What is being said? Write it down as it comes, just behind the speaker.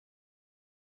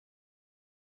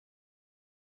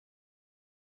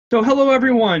So hello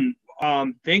everyone.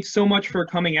 Thanks so much for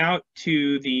coming out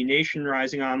to the Nation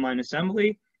Rising Online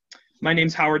Assembly. My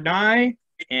name's 𝗦𝗣𝗢𝗡𝗥𝗦,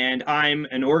 and I'm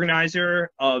an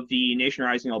organizer of the Nation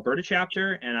Rising Alberta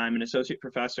chapter, and I'm an associate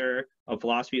professor of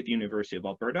philosophy at the University of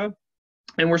Alberta.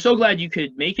 And we're so glad you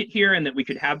could make it here and that we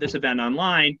could have this event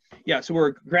online. Yeah, so we're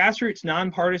a grassroots,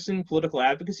 nonpartisan political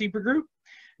advocacy group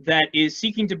that is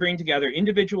seeking to bring together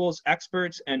individuals,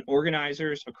 experts, and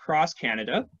organizers across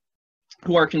Canada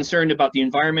who are concerned about the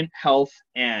environment, health,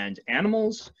 and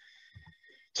animals,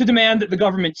 to demand that the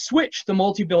government switch the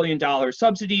multi-billion-dollar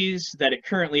subsidies that it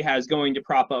currently has going to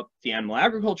prop up the animal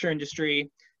agriculture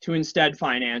industry to instead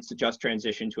finance a just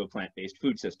transition to a plant-based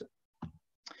food system.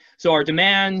 So our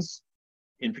demands,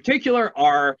 in particular,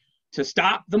 are to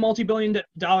stop the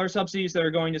multi-billion-dollar subsidies that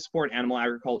are going to support animal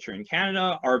agriculture in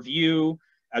Canada. Our view,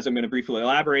 as I'm going to briefly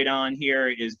elaborate on here,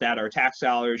 is that our tax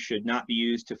dollars should not be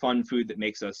used to fund food that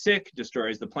makes us sick,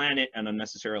 destroys the planet, and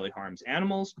unnecessarily harms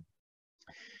animals.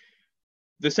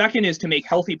 The second is to make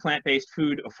healthy plant-based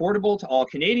food affordable to all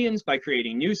Canadians by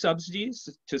creating new subsidies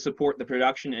to support the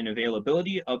production and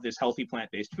availability of this healthy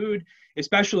plant-based food,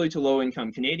 especially to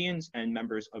low-income Canadians and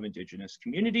members of Indigenous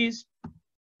communities.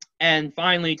 And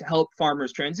finally, to help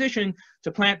farmers transition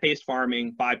to plant-based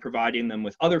farming by providing them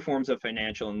with other forms of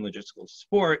financial and logistical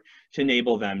support to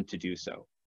enable them to do so.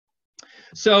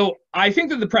 So I think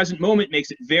that the present moment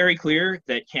makes it very clear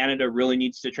that Canada really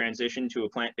needs to transition to a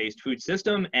plant-based food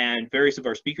system, and various of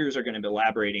our speakers are going to be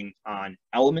elaborating on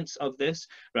elements of this,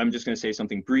 but I'm just going to say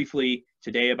something briefly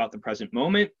today about the present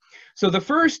moment. So the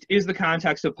first is the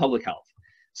context of public health.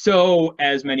 So,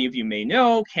 as many of you may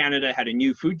know, Canada had a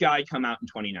new food guide come out in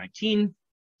 2019,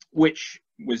 which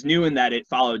was new in that it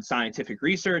followed scientific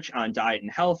research on diet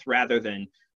and health rather than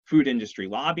food industry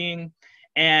lobbying,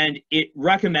 and it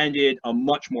recommended a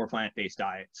much more plant-based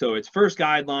diet. So its first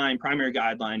guideline, primary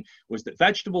guideline, was that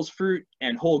vegetables, fruit,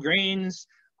 and whole grains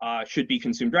should be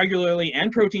consumed regularly, and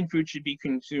protein foods should be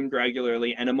consumed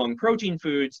regularly, and among protein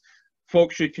foods,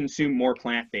 folks should consume more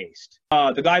plant-based.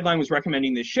 The guideline was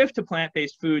recommending this shift to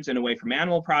plant-based foods and away from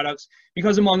animal products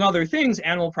because, among other things,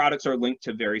 animal products are linked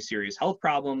to very serious health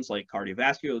problems like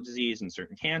cardiovascular disease and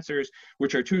certain cancers,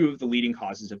 which are two of the leading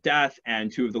causes of death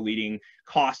and two of the leading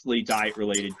costly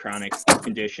diet-related chronic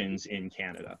conditions in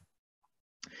Canada.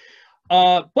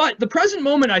 But the present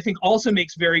moment, I think, also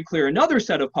makes very clear another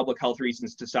set of public health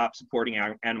reasons to stop supporting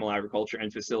animal agriculture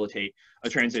and facilitate a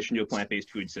transition to a plant-based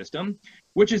food system,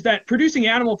 which is that producing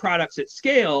animal products at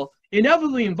scale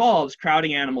inevitably involves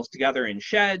crowding animals together in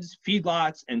sheds,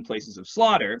 feedlots, and places of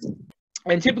slaughter,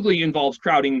 and typically involves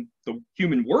crowding the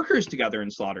human workers together in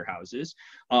slaughterhouses,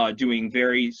 doing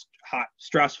very hot,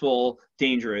 stressful,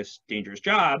 dangerous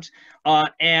jobs.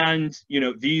 And, you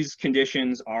know, these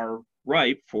conditions are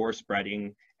ripe for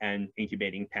spreading and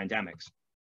incubating pandemics.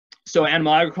 So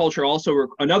animal agriculture also,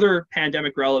 another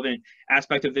pandemic relevant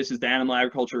aspect of this is that animal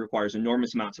agriculture requires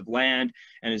enormous amounts of land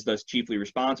and is thus chiefly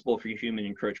responsible for human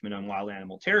encroachment on wild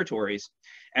animal territories.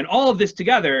 And all of this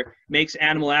together makes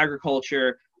animal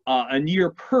agriculture a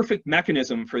near perfect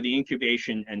mechanism for the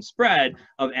incubation and spread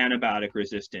of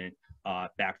antibiotic-resistant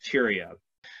bacteria.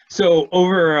 So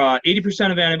over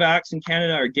 80% of antibiotics in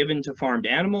Canada are given to farmed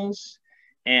animals,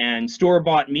 and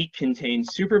store-bought meat contains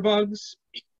superbugs,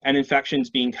 and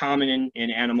infections being common in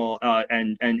animal,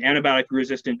 and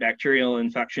antibiotic-resistant bacterial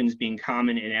infections being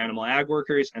common in animal ag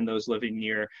workers and those living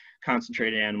near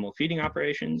concentrated animal feeding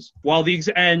operations. While the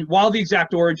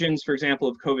exact origins, for example,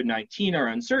 of COVID-19 are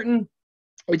uncertain,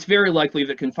 it's very likely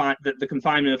that the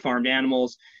confinement of farmed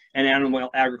animals and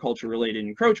animal agriculture-related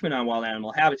encroachment on wild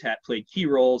animal habitat played key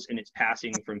roles in its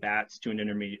passing from bats to an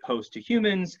intermediate host to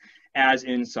humans, as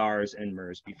in SARS and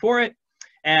MERS before it.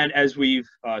 And as we've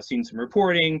seen some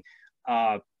reporting,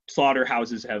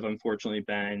 slaughterhouses have unfortunately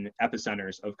been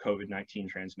epicenters of COVID-19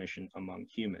 transmission among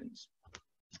humans.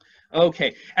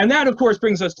 Okay, and that of course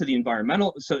brings us to the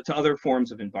to other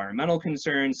forms of environmental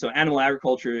concerns. So animal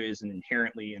agriculture is an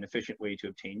inherently inefficient way to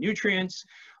obtain nutrients.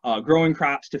 Growing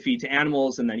crops to feed to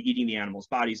animals and then eating the animals'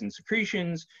 bodies and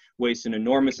secretions wastes an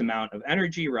enormous amount of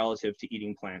energy relative to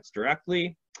eating plants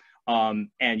directly,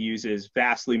 and uses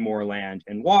vastly more land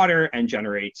and water and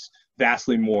generates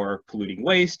vastly more polluting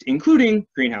waste, including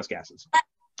greenhouse gases.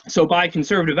 So by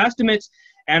conservative estimates,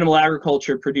 animal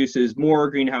agriculture produces more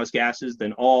greenhouse gases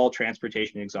than all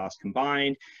transportation exhaust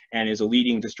combined and is a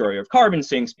leading destroyer of carbon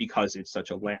sinks because it's such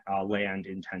a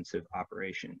land-intensive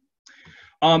operation.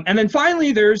 And then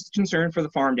finally, there's concern for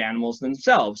the farmed animals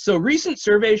themselves. So recent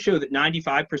surveys show that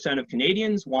 95% of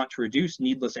Canadians want to reduce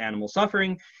needless animal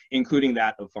suffering, including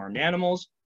that of farmed animals,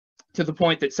 to the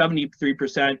point that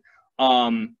 73%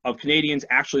 of Canadians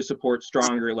actually support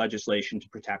stronger legislation to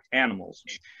protect animals.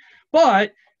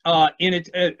 But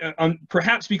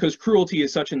perhaps because cruelty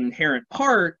is such an inherent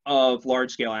part of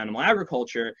large-scale animal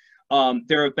agriculture,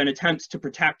 there have been attempts to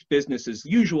protect business as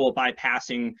usual by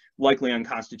passing likely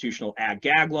unconstitutional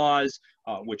ag-gag laws,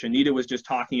 which Anita was just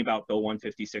talking about, Bill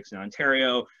 156 in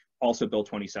Ontario, also Bill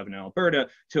 27 in Alberta,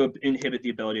 to inhibit the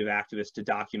ability of activists to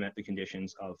document the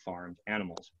conditions of farmed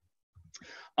animals.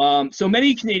 So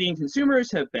many Canadian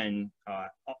consumers have been,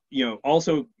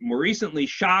 also more recently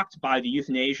shocked by the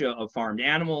euthanasia of farmed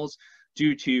animals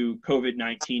due to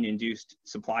COVID-19 induced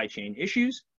supply chain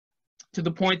issues, to the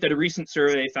point that a recent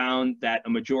survey found that a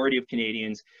majority of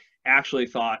Canadians actually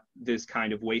thought this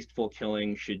kind of wasteful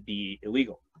killing should be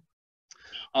illegal.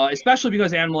 Especially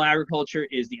because animal agriculture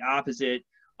is the opposite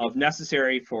of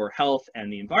necessary for health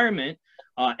and the environment,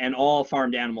 and all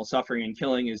farmed animal suffering and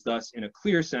killing is thus, in a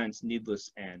clear sense,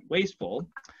 needless and wasteful.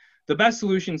 The best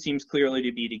solution seems clearly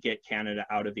to be to get Canada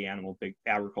out of the animal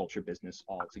agriculture business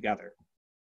altogether.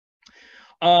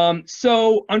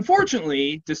 So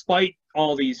unfortunately, despite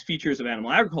all these features of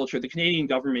animal agriculture, the Canadian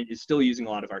government is still using a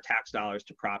lot of our tax dollars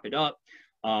to prop it up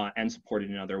and support it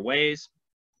in other ways.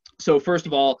 So first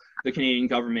of all, the Canadian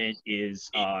government is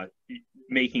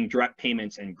making direct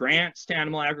payments and grants to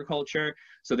animal agriculture.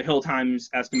 So the Hill Times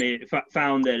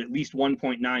found that at least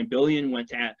 $1.9 billion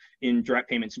went in direct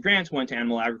payments and grants went to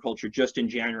animal agriculture just in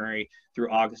January through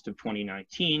August of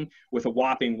 2019, with a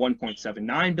whopping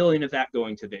 $1.79 billion of that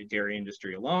going to the dairy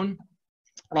industry alone.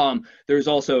 There's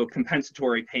also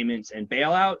compensatory payments and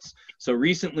bailouts. So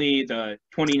recently, the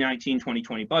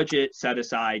 2019-2020 budget set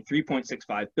aside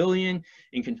 $3.65 billion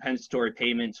in compensatory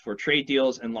payments for trade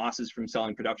deals and losses from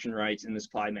selling production rights in the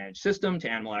supply managed system to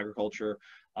animal agriculture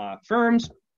firms,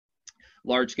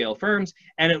 large-scale firms,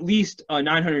 and at least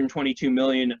 $922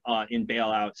 million in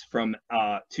bailouts from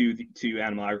to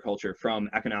animal agriculture from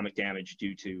economic damage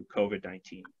due to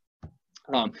COVID-19.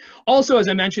 Also, as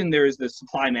I mentioned, there is the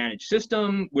supply managed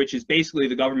system, which is basically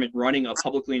the government running a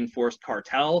publicly enforced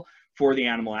cartel for the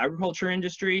animal agriculture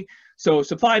industry. So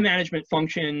supply management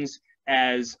functions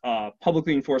as a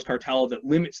publicly enforced cartel that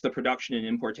limits the production and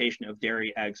importation of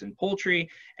dairy, eggs, and poultry,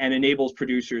 and enables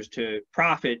producers to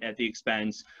profit at the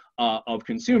expense of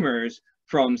consumers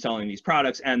from selling these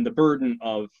products. And the burden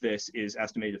of this is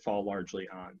estimated to fall largely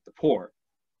on the poor.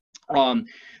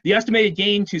 The estimated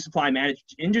gain to supply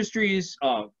managed industries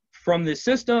from this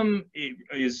system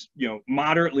is,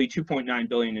 moderately $2.9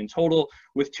 billion in total,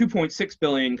 with $2.6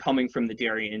 billion coming from the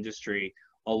dairy industry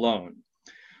alone.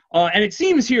 And it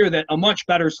seems here that a much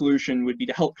better solution would be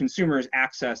to help consumers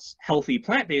access healthy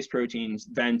plant-based proteins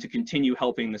than to continue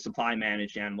helping the supply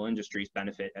managed animal industries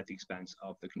benefit at the expense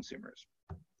of the consumers.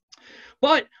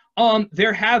 But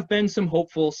there have been some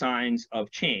hopeful signs of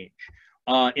change.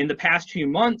 In the past few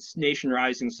months, Nation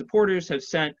Rising supporters have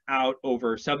sent out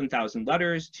over 7,000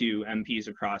 letters to MPs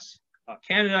across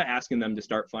Canada, asking them to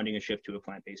start funding a shift to a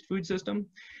plant-based food system.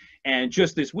 And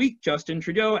just this week, Justin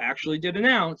Trudeau actually did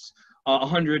announce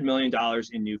 $100 million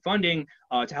in new funding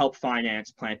to help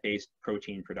finance plant-based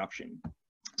protein production.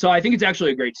 So I think it's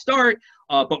actually a great start,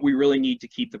 but we really need to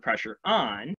keep the pressure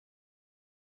on.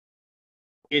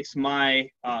 It's my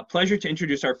pleasure to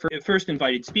introduce our first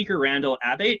invited speaker, Randall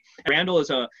Abate. Randall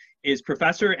is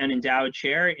professor and endowed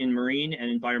chair in marine and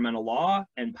environmental law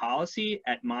and policy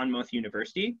at Monmouth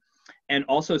University, and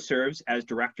also serves as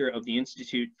director of the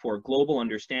Institute for Global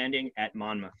Understanding at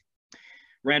Monmouth.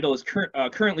 Randall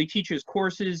currently teaches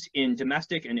courses in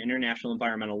domestic and international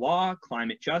environmental law,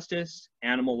 climate justice,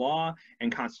 animal law,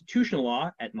 and constitutional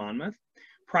law at Monmouth.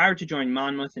 Prior to joining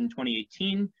Monmouth in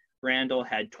 2018, Randall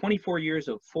had 24 years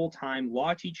of full-time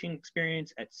law teaching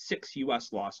experience at 6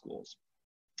 U.S. law schools.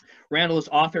 Randall is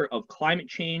author of Climate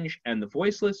Change and the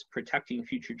Voiceless, Protecting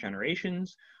Future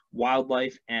Generations,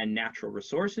 Wildlife and Natural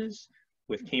Resources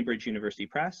with Cambridge University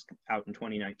Press, out in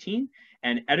 2019,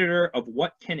 and editor of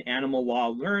What Can Animal Law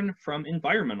Learn from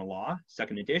Environmental Law,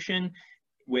 2nd edition,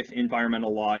 with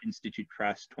Environmental Law Institute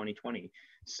Press 2020.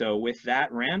 So with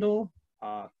that, Randall,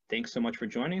 thanks so much for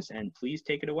joining us, and please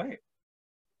take it away.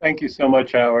 Thank you so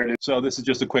much, Howard. So this is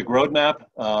just a quick roadmap.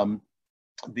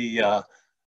 The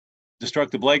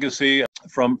destructive legacy,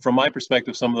 from my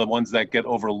perspective, some of the ones that get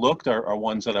overlooked are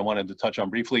ones that I wanted to touch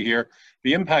on briefly here.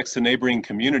 The impacts to neighboring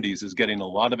communities is getting a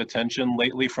lot of attention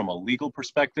lately from a legal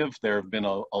perspective. There have been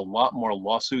a lot more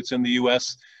lawsuits in the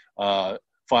US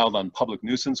filed on public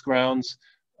nuisance grounds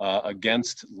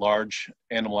against large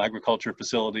animal agriculture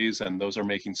facilities, and those are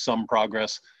making some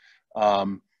progress.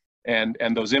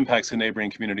 And those impacts to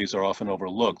neighboring communities are often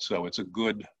overlooked. So it's a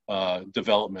good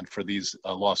development for these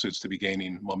lawsuits to be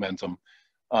gaining momentum.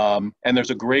 And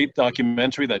there's a great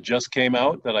documentary that just came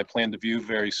out that I plan to view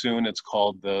very soon. It's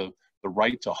called The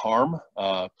Right to Harm,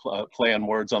 play on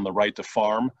words on the right to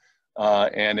farm.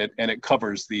 And it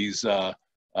covers these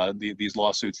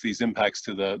lawsuits, these impacts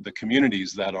to the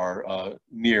communities that are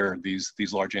near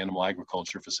these large animal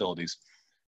agriculture facilities.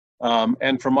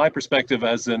 And from my perspective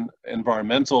as an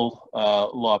environmental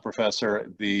law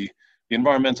professor, the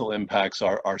environmental impacts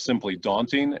are simply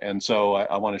daunting. And so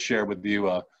I want to share with you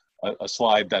a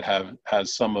slide that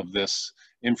has some of this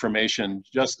information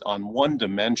just on one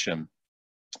dimension.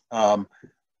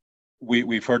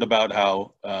 We've heard about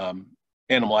how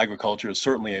animal agriculture is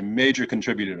certainly a major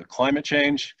contributor to climate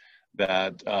change,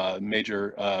 that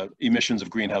major emissions of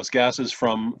greenhouse gases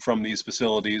from these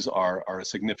facilities are a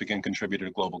significant contributor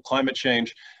to global climate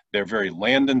change. They're very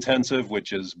land intensive,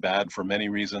 which is bad for many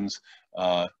reasons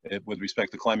with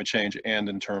respect to climate change and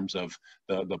in terms of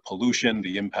the pollution,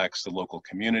 the impacts to local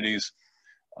communities.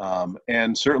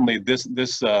 And certainly this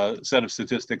set of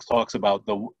statistics talks about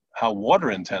how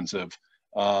water intensive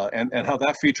and how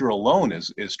that feature alone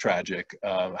is tragic,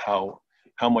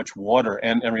 how much water,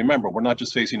 and remember, we're not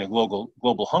just facing a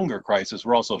global hunger crisis,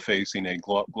 we're also facing a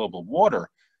global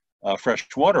fresh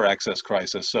water access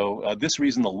crisis. So this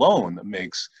reason alone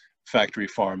makes factory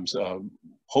farms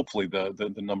hopefully the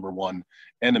 #1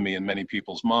 enemy in many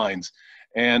people's minds.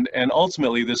 And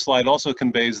ultimately, this slide also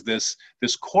conveys this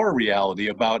core reality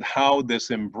about how this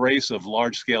embrace of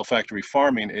large-scale factory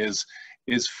farming is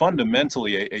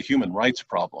fundamentally a human rights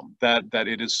problem, that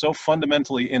it is so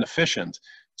fundamentally inefficient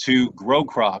to grow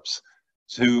crops,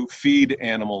 to feed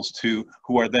animals who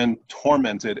are then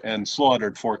tormented and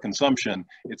slaughtered for consumption.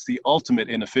 It's the ultimate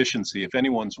inefficiency. If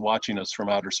anyone's watching us from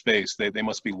outer space, they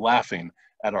must be laughing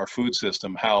at our food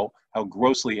system, how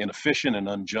grossly inefficient and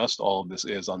unjust all of this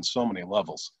is on so many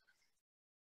levels.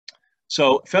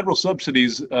 So federal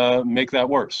subsidies make that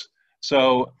worse.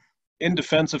 So in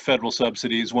defense of federal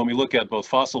subsidies, when we look at both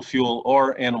fossil fuel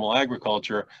or animal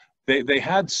agriculture, they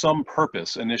had some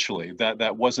purpose initially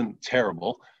that wasn't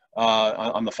terrible.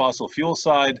 On the fossil fuel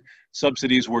side,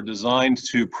 subsidies were designed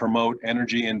to promote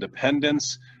energy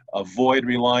independence, avoid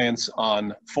reliance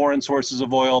on foreign sources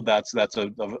of oil. That's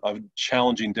a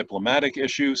challenging diplomatic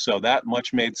issue, so that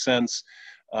much made sense.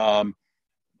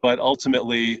 But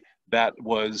ultimately, that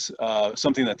was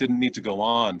something that didn't need to go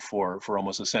on for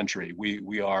almost a century.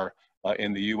 We are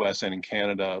in the US and in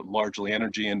Canada largely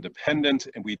energy independent,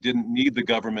 and we didn't need the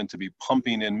government to be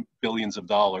pumping in billions of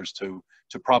dollars to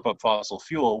prop up fossil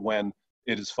fuel when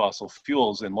it is fossil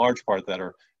fuels in large part that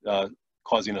are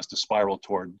causing us to spiral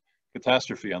toward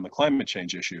catastrophe on the climate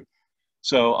change issue.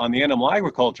 So on the animal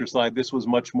agriculture side, this was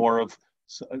much more of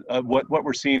what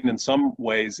we're seeing in some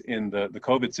ways in the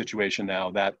COVID situation now,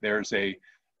 that there's a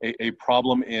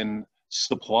problem in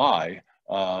supply.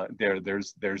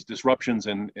 There's disruptions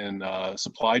in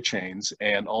supply chains,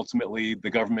 and ultimately the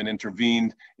government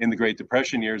intervened in the Great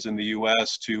Depression years in the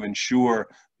US to ensure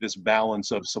this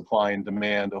balance of supply and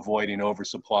demand, avoiding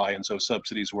oversupply, and so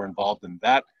subsidies were involved in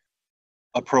that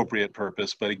appropriate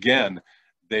purpose. But again,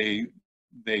 they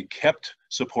kept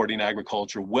supporting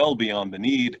agriculture well beyond the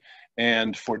need,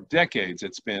 and for decades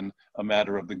it's been a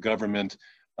matter of the government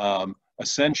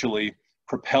essentially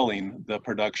propelling the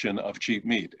production of cheap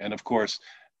meat. And of course,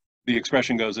 the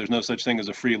expression goes, there's no such thing as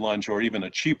a free lunch or even a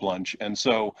cheap lunch. And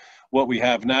so what we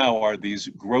have now are these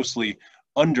grossly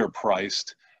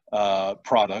underpriced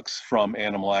products from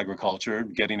animal agriculture,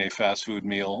 getting a fast food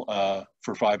meal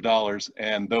for $5,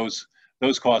 and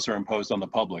those costs are imposed on the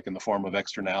public in the form of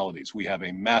externalities. We have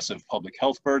a massive public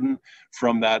health burden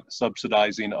from that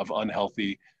subsidizing of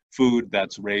unhealthy food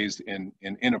that's raised in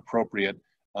inappropriate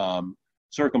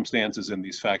circumstances in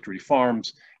these factory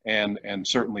farms, and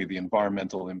certainly the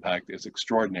environmental impact is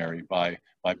extraordinary by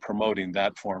promoting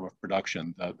that form of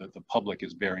production. The public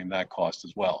is bearing that cost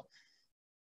as well.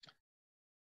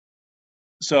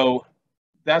 So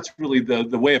that's really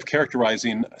the way of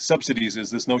characterizing subsidies, is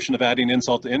this notion of adding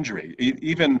insult to injury.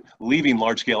 Even leaving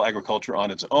large-scale agriculture on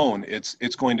its own,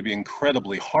 it's going to be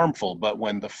incredibly harmful, but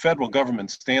when the federal government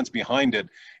stands behind it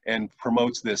and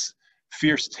promotes this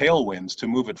fierce tailwinds to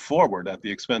move it forward at the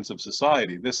expense of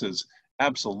society, this is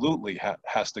absolutely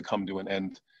has to come to an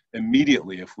end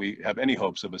immediately if we have any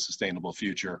hopes of a sustainable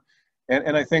future.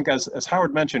 And I think, as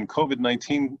Howard mentioned,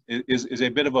 COVID-19 is a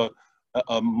bit of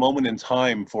a moment in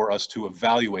time for us to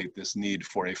evaluate this need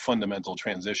for a fundamental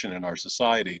transition in our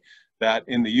society. That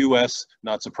in the US,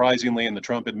 not surprisingly, in the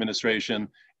Trump administration,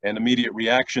 an immediate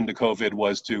reaction to COVID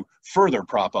was to further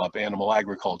prop up animal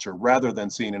agriculture rather than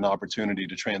seeing an opportunity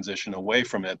to transition away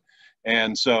from it.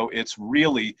 And so it's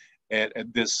really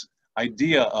this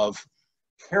idea of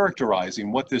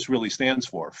characterizing what this really stands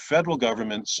for. Federal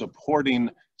government supporting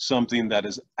something that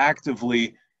is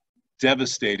actively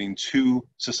devastating to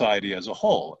society as a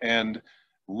whole. And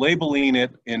labeling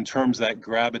it in terms that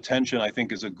grab attention, I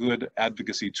think, is a good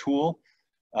advocacy tool.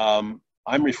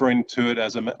 I'm referring to it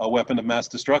as a weapon of mass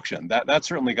destruction. That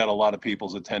certainly got a lot of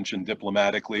people's attention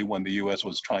diplomatically when the US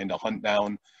was trying to hunt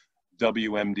down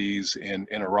WMDs in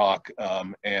Iraq,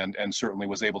 and certainly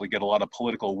was able to get a lot of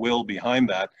political will behind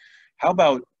that. How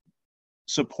about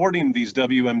supporting these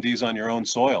WMDs on your own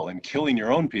soil and killing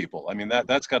your own people? I mean,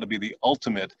 that's got to be the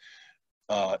ultimate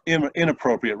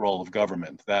inappropriate role of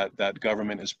government, that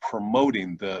government is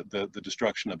promoting the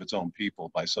destruction of its own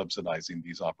people by subsidizing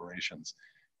these operations.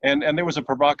 And there was a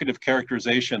provocative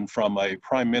characterization from a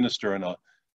prime minister in a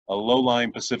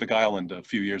low-lying Pacific island a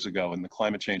few years ago in the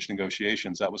climate change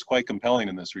negotiations that was quite compelling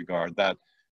in this regard,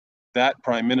 that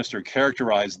prime minister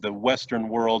characterized the Western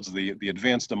worlds, the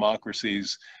advanced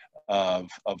democracies of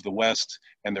the West,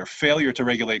 and their failure to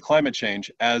regulate climate change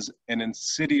as an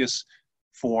insidious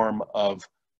form of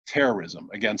terrorism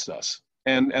against us.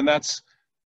 And that's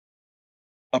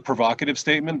a provocative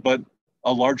statement, but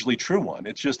a largely true one.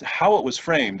 It's just how it was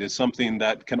framed is something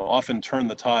that can often turn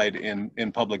the tide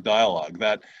in public dialogue,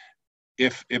 that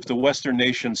if the Western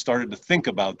nation started to think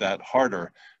about that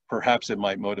harder, perhaps it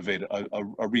might motivate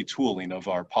a retooling of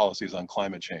our policies on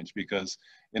climate change, because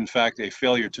in fact, a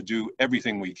failure to do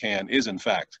everything we can is in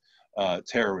fact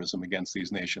terrorism against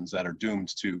these nations that are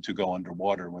doomed to go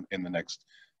underwater in the next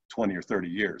 20 or 30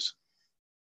 years.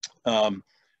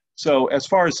 So as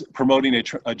far as promoting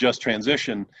a just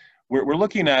transition, we're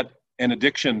looking at an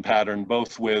addiction pattern,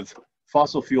 both with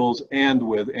fossil fuels and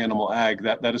with animal ag,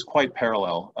 that is quite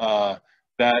parallel.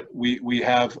 That we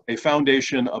have a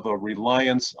foundation of a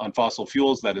reliance on fossil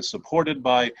fuels that is supported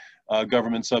by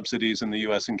government subsidies in the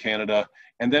US and Canada.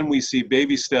 And then we see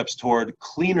baby steps toward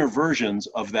cleaner versions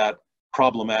of that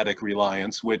problematic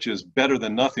reliance, which is better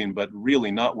than nothing, but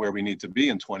really not where we need to be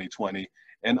in 2020.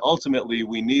 And ultimately,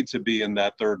 we need to be in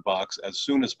that third box as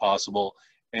soon as possible.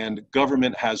 And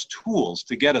government has tools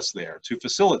to get us there, to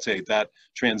facilitate that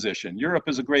transition. Europe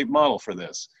is a great model for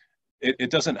this.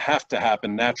 It doesn't have to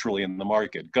happen naturally in the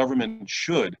market. Government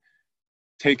should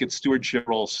take its stewardship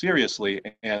role seriously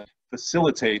and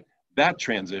facilitate that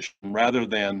transition rather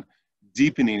than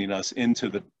deepening us into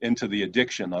the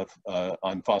addiction of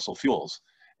on fossil fuels.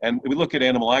 And we look at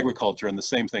animal agriculture and the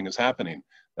same thing is happening,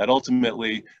 that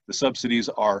ultimately the subsidies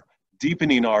are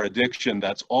deepening our addiction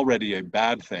that's already a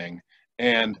bad thing,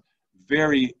 and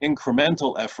very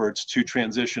incremental efforts to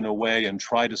transition away and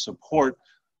try to support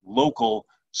local,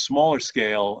 smaller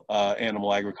scale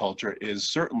animal agriculture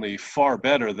is certainly far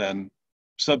better than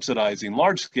subsidizing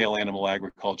large scale animal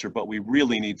agriculture, but we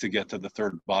really need to get to the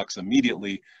third box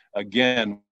immediately,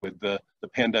 again, with the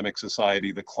pandemic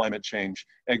society, the climate change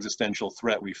existential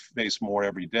threat we face more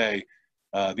every day.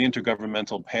 The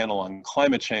Intergovernmental Panel on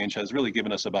Climate Change has really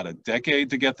given us about a decade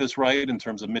to get this right in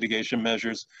terms of mitigation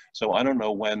measures. So I don't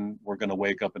know when we're going to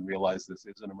wake up and realize this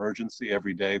is an emergency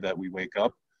every day that we wake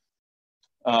up.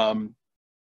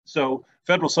 So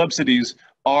federal subsidies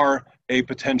are a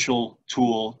potential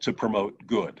tool to promote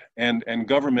good, and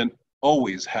government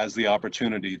always has the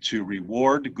opportunity to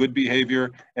reward good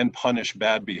behavior and punish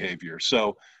bad behavior.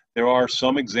 So there are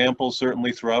some examples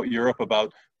certainly throughout Europe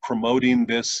about promoting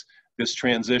this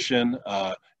transition.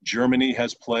 Germany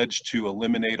has pledged to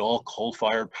eliminate all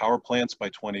coal-fired power plants by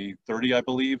 2030, I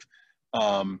believe.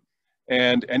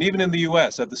 And even in the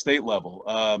US at the state level,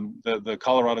 the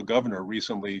Colorado governor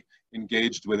recently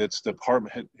engaged with his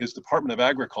Department of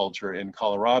Agriculture in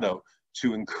Colorado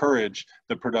to encourage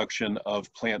the production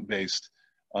of plant-based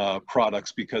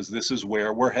products, because this is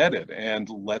where we're headed. And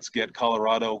let's get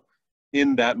Colorado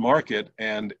in that market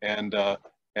and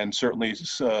certainly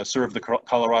serve the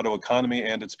Colorado economy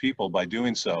and its people by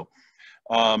doing so.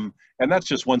 And that's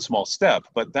just one small step,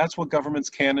 but that's what governments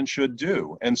can and should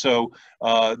do. And so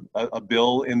a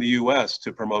bill in the US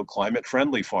to promote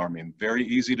climate-friendly farming, very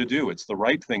easy to do. It's the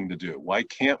right thing to do. Why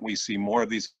can't we see more of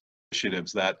these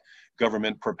initiatives that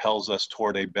government propels us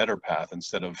toward a better path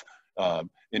instead of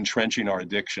entrenching our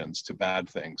addictions to bad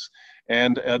things?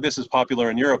 And this is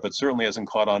popular in Europe, but certainly hasn't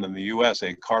caught on in the US,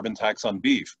 a carbon tax on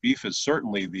beef. Beef is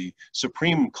certainly the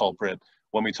supreme culprit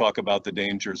when we talk about the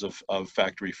dangers of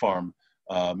factory farm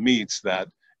meats, that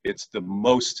it's the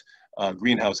most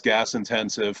greenhouse gas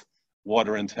intensive,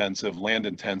 water intensive, land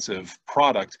intensive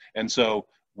product. And so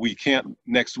we can't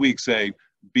next week say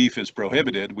beef is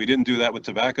prohibited. We didn't do that with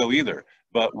tobacco either,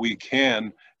 but we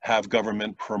can have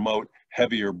government promote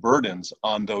heavier burdens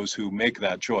on those who make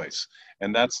that choice.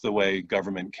 And that's the way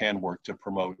government can work to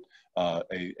promote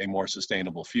a more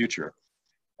sustainable future.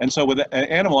 And so with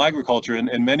animal agriculture,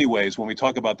 in many ways, when we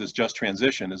talk about this just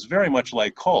transition, is very much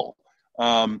like coal.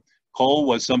 Coal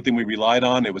was something we relied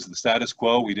on. It was the status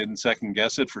quo. We didn't second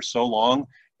guess it for so long.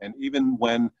 And even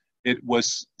when it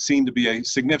was seen to be a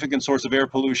significant source of air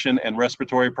pollution and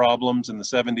respiratory problems in the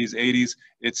 70s, 80s,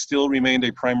 it still remained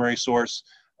a primary source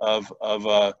of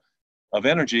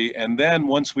energy. And then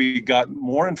once we got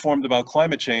more informed about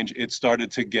climate change, it started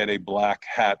to get a black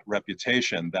hat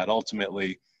reputation that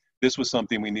ultimately this was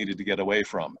something we needed to get away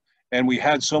from. And we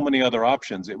had so many other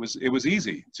options. It was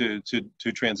easy to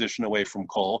transition away from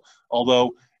coal,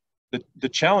 although the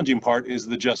challenging part is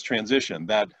the just transition,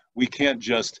 that we can't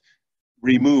just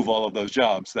remove all of those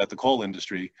jobs that the coal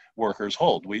industry workers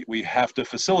hold. We have to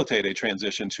facilitate a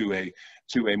transition to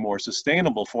a more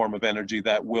sustainable form of energy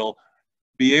that will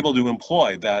be able to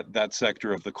employ that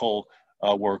sector of the coal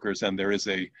workers, and there is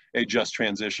a just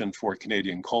transition for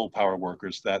Canadian coal power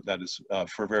workers that is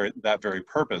for that very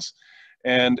purpose.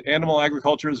 And animal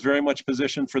agriculture is very much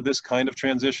positioned for this kind of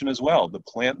transition as well. The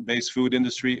plant-based food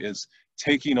industry is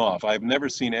taking off. I've never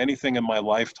seen anything in my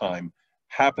lifetime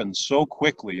happen so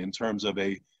quickly in terms of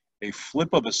a flip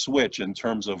of a switch in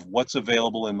terms of what's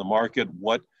available in the market,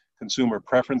 what consumer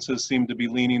preferences seem to be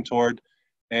leaning toward,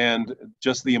 and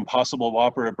just the Impossible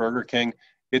Whopper at Burger King.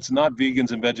 It's not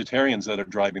vegans and vegetarians that are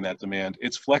driving that demand.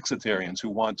 It's flexitarians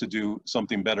who want to do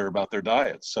something better about their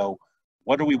diets. So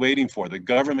what are we waiting for? The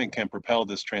government can propel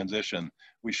this transition.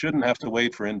 We shouldn't have to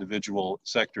wait for individual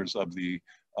sectors of the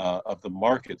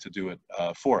market to do it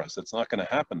for us. It's not going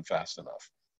to happen fast enough.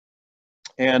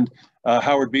 And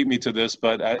Howard beat me to this,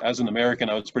 but as an American,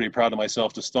 I was pretty proud of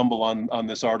myself to stumble on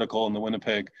this article in the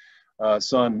Winnipeg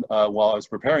Sun while I was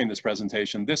preparing this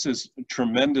presentation. This is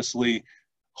tremendously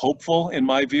hopeful in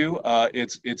my view.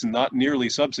 It's not nearly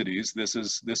subsidies. This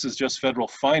is just federal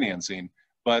financing.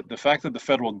 But the fact that the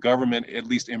federal government, at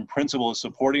least in principle, is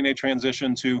supporting a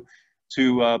transition to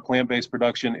plant-based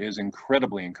production is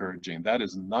incredibly encouraging. That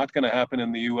is not going to happen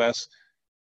in the U.S.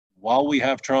 while we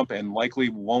have Trump, and likely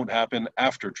won't happen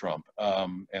after Trump.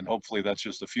 And hopefully that's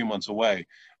just a few months away.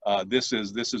 This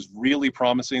is really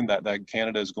promising that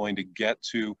Canada is going to get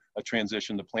to a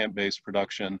transition to plant-based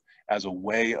production as a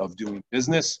way of doing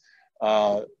business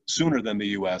sooner than the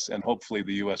U.S. And hopefully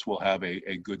the U.S. will have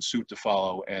a good suit to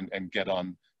follow and get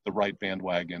on the right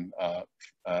bandwagon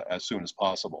as soon as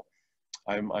possible.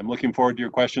 I'm looking forward to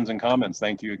your questions and comments.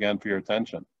 Thank you again for your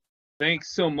attention.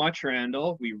 Thanks so much,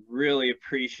 Randall. We really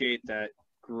appreciate that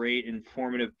great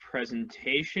informative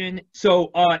presentation. So,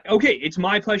 okay, it's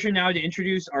my pleasure now to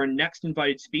introduce our next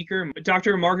invited speaker.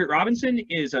 Dr. Margaret Robinson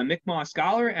is a Mi'kmaq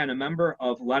scholar and a member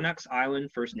of Lennox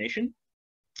Island First Nation.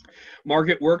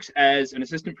 Margaret works as an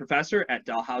assistant professor at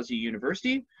Dalhousie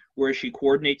University, where she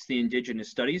coordinates the Indigenous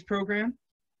Studies program.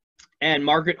 And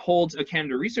Margaret holds a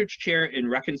Canada Research Chair in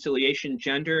Reconciliation,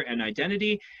 Gender, and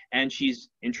Identity, and she's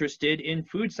interested in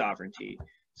food sovereignty.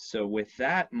 So with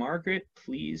that, Margaret,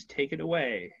 please take it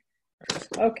away.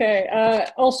 Okay,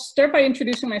 I'll start by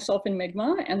introducing myself in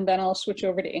Mi'kmaq, and then I'll switch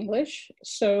over to English.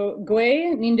 So,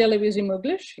 𝗥𝗦𝗦𝗡𝗥𝗦 Nindelewizi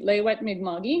Lewet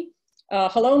Mi'kmaqi.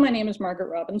 Hello, my name is Margaret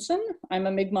Robinson. I'm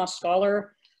a Mi'kmaq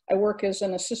scholar. I work as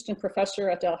an assistant professor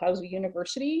at Dalhousie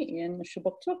University in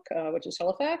𝗙𝗥𝗢𝗡𝗥, which is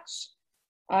Halifax.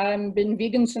 I've been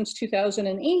vegan since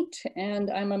 2008,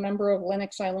 and I'm a member of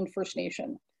Lennox Island First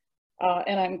Nation.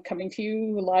 And I'm coming to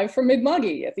you live from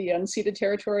Mi'kmaqi at the unceded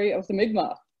territory of the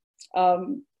Mi'kmaq.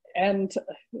 And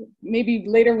maybe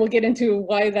later we'll get into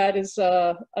why that is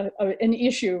an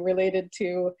issue related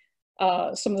to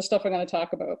some of the stuff I'm going to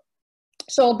talk about.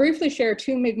 So I'll briefly share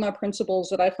two Mi'kmaq principles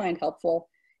that I find helpful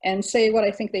and say what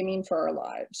I think they mean for our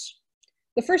lives.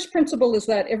 The first principle is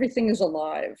that everything is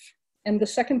alive. And the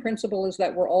second principle is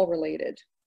that we're all related.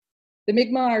 The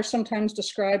Mi'kmaq are sometimes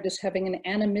described as having an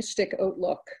animistic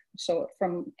outlook, so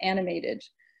from animated,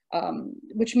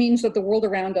 which means that the world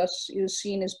around us is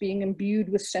seen as being imbued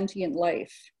with sentient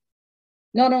life.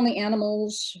 Not only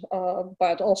animals,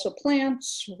 but also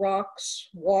plants, rocks,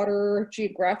 water,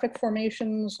 geographic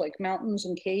formations like mountains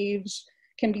and caves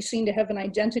can be seen to have an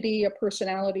identity, a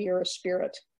personality, or a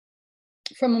spirit.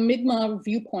 From a Mi'kmaq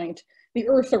viewpoint, the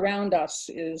earth around us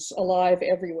is alive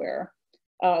everywhere.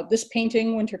 This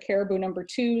painting, Winter Caribou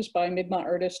 #2, is by Mi'kmaq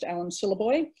artist Alan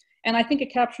Syliboy, and I think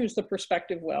it captures the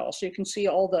perspective well. So you can see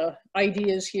all the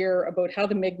ideas here about how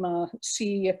the Mi'kmaq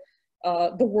see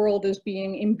the world as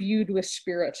being imbued with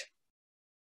spirit.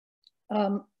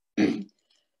 The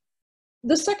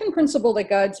second principle that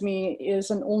guides me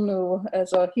is an 𝗙𝗦𝗦𝗡𝗥𝗦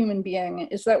as a human being,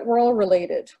 is that we're all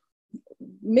related.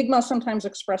 Mi'kmaq sometimes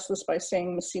express this by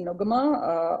saying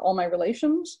𝗦𝗡𝗎𝒻𝒻, all my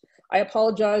relations. I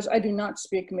apologize, I do not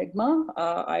speak Mi'kmaq.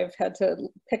 I've had to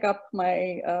pick up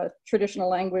my traditional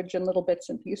language in little bits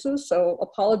and pieces, so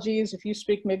apologies if you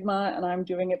speak Mi'kmaq and I'm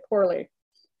doing it poorly.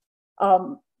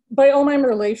 By all my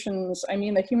relations, I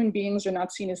mean that human beings are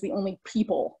not seen as the only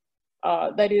people.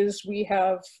 That is, we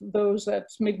have those that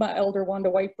Mi'kmaq elder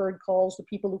𝗦𝗦𝗡𝗥𝗦 Whitebird calls the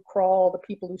people who crawl, the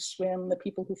people who swim, the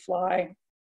people who fly.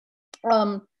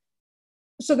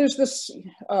 So there's this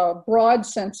broad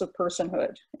sense of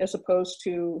personhood, as opposed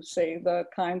to, say, the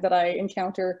kind that I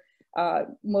encounter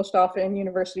most often in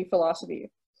university philosophy.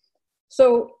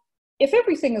 So if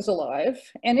everything is alive,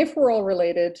 and if we're all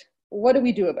related, what do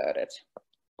we do about it?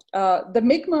 The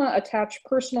Mi'kmaq attach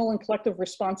personal and collective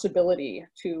responsibility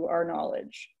to our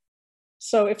knowledge.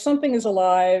 So if something is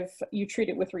alive, you treat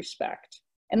it with respect.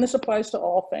 And this applies to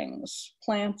all things: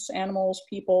 plants, animals,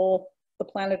 people, the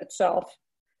planet itself.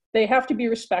 They have to be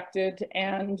respected,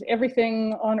 and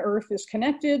everything on Earth is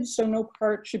connected, so no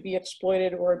part should be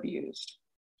exploited or abused.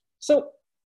 So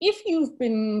if you've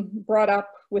been brought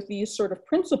up with these sort of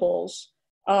principles,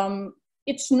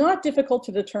 it's not difficult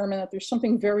to determine that there's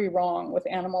something very wrong with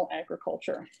animal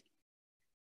agriculture.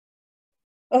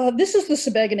 This is the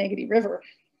𝗙𝗥𝗦𝗡𝗥𝗦 River.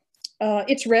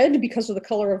 It's red because of the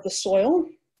color of the soil.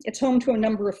 It's home to a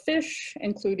number of fish,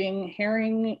 including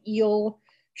herring, eel,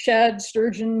 shad,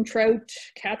 sturgeon, trout,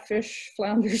 catfish,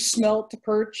 flounders, smelt,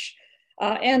 perch,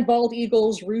 and bald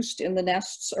eagles roost in the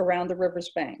nests around the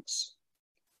river's banks.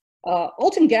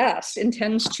 𝗙𝗥𝗦𝗡𝗥𝗦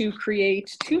intends to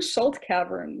create 2 salt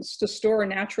caverns to store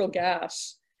natural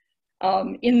gas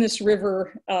in this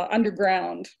river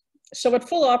underground. So at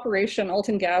full operation,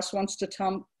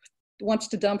 𝗙𝗥𝗦𝗡𝗥𝗦 wants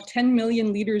to dump 10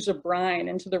 million liters of brine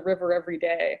into the river every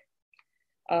day.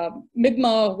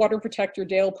 Mi'kmaq water protector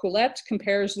𝗙𝗥𝗢𝗡𝗥𝗦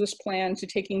compares this plan to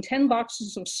taking 10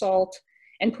 boxes of salt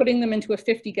and putting them into a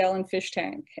 50-gallon fish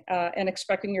tank and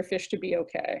expecting your fish to be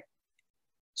okay.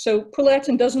 So 𝗙𝗢𝗡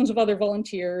and dozens of other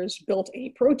volunteers built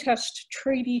a protest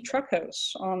tradie truck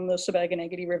house on the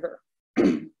𝗙𝗥𝗦𝗡𝗥𝗦 River.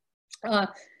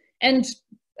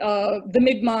 The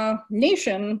Mi'kmaq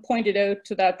nation pointed out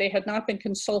that they had not been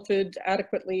consulted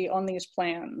adequately on these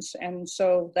plans, and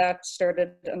so that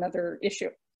started another issue.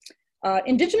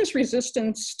 Indigenous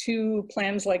resistance to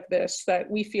plans like this that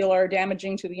we feel are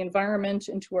damaging to the environment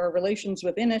and to our relations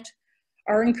within it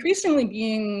are increasingly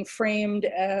being framed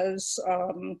as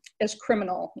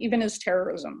criminal, even as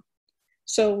terrorism.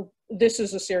 So this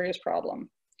is a serious problem.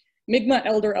 Mi'kmaq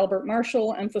elder Albert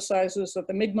Marshall emphasizes that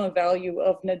the Mi'kmaq value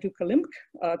of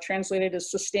𝗦𝗡𝗥𝗢𝗡𝗥𝗦, translated as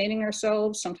sustaining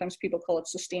ourselves, sometimes people call it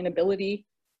sustainability,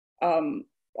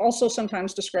 also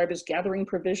sometimes described as gathering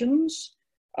provisions.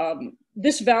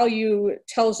 This value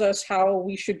tells us how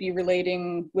we should be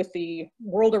relating with the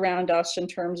world around us in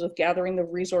terms of gathering the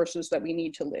resources that we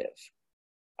need to live.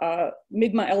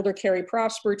 Mi'kmaq elder Carrie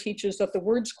Prosper teaches that the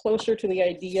word's closer to the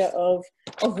idea of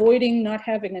avoiding not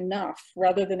having enough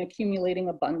rather than accumulating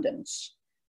abundance.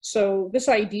 So this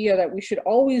idea that we should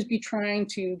always be trying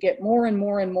to get more and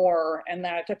more and more, and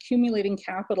that accumulating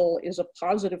capital is a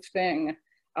positive thing,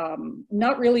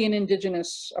 not really an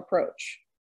Indigenous approach.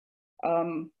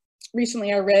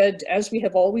 Recently I read As We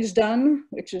Have Always Done,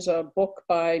 which is a book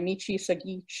by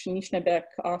𝗦𝗡𝗥𝗦𝗡𝗥𝗦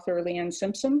author Leanne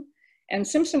Simpson. And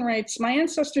Simpson writes, "My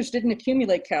ancestors didn't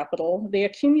accumulate capital, they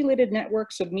accumulated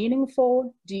networks of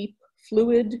meaningful, deep,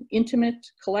 fluid, intimate,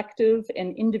 collective,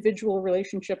 and individual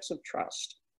relationships of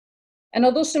trust." And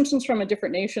although Simpson's from a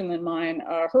different nation than mine,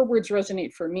 her words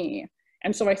resonate for me.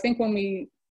 And so I think when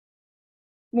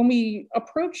we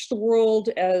approach the world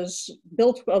as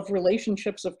built of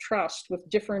relationships of trust with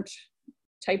different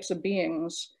types of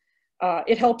beings,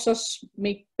 it helps us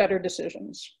make better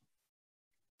decisions.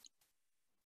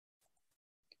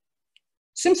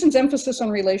 Simpson's emphasis on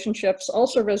relationships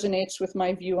also resonates with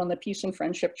my view on the peace and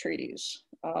friendship treaties,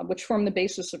 which form the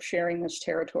basis of sharing this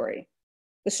territory.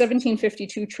 The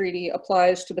 1752 treaty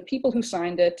applies to the people who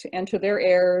signed it and to their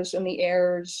heirs and the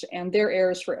heirs and their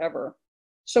heirs forever.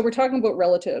 So we're talking about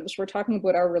relatives, we're talking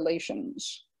about our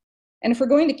relations. And if we're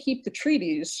going to keep the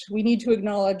treaties, we need to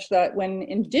acknowledge that when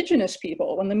Indigenous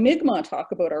people, when the Mi'kmaq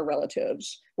talk about our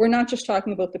relatives, we're not just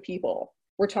talking about the people.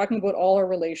 We're talking about all our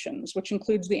relations, which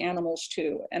includes the animals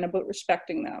too, and about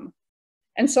respecting them.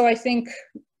 And so I think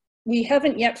we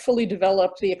haven't yet fully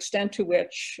developed the extent to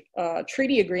which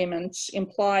treaty agreements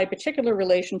imply particular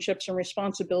relationships and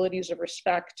responsibilities of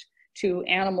respect to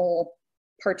animal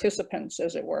participants,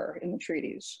 as it were, in the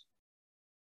treaties.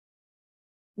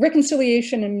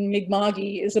 Reconciliation in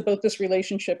Mi'kma'ki is about this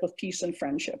relationship of peace and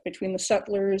friendship between the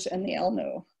settlers and the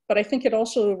𝗙𝗏. But I think it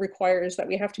also requires that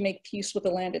we have to make peace with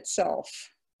the land itself.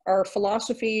 Our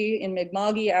philosophy in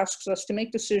Mi'kma'ki asks us to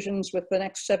make decisions with the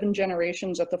next 7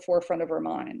 generations at the forefront of our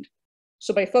mind.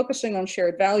 So by focusing on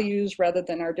shared values rather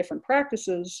than our different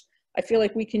practices, I feel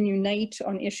like we can unite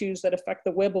on issues that affect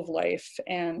the web of life,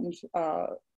 and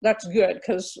that's good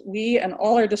because we and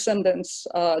all our descendants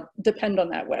depend on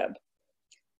that web.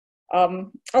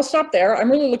 I'll stop there.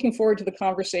 I'm really looking forward to the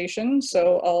conversation,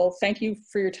 so I'll thank you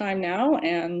for your time now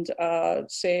and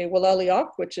say 𝗦𝗦𝗡𝗥𝗦𝗡𝗚,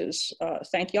 which is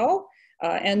thank y'all,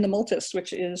 and 𝗦𝗏𝗡𝗔𝗞𝗘𝗥𝗦,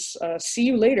 which is see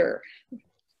you later.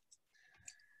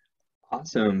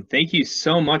 Awesome. Thank you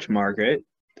so much, Margaret.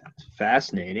 That's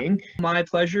fascinating. My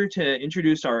pleasure to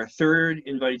introduce our third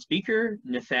invited speaker,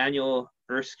 Nathaniel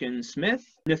Erskine-Smith.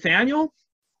 Nathaniel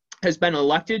has been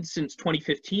elected since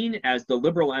 2015 as the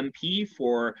Liberal MP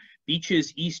for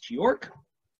Beaches East York.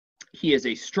 He is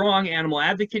a strong animal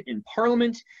advocate in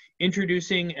Parliament,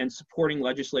 introducing and supporting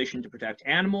legislation to protect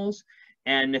animals.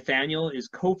 And Nathaniel is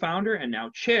co-founder and now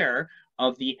chair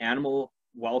of the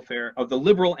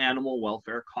Liberal Animal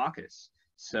Welfare Caucus.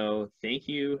 So thank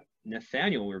you,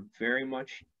 Nathaniel. We're very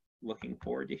much looking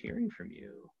forward to hearing from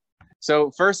you.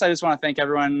 So first, I just want to thank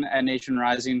everyone at Nation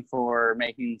Rising for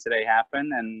making today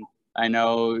happen. And I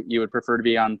know you would prefer to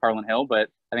be on Parliament Hill, but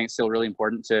I think it's still really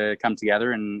important to come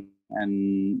together and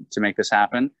to make this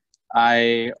happen.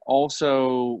 I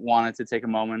also wanted to take a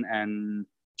moment and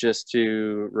just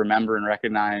to remember and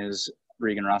recognize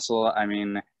Regan Russell. I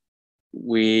mean,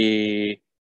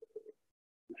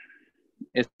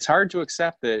 it's hard to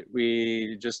accept that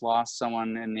we just lost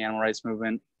someone in the animal rights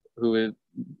movement who is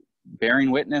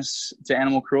bearing witness to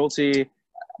animal cruelty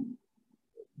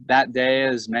that day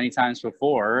as many times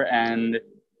before, and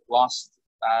lost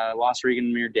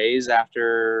Regan mere days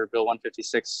after Bill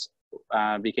 156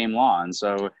 became law. And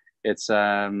so it's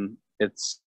a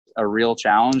real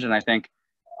challenge, and I think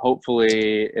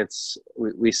hopefully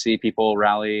we see people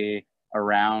rally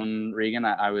around Regan.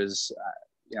 I was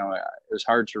it was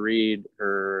hard to read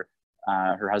her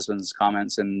husband's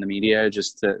comments in the media,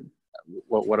 just to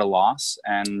what a loss.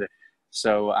 And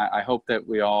so I hope that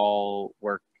we all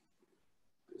work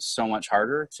so much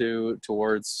harder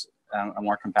towards a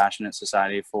more compassionate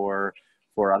society for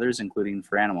others, including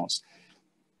for animals.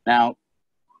 Now,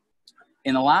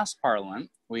 in the last Parliament,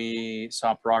 we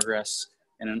saw progress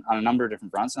on a number of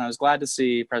different fronts, and I was glad to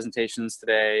see presentations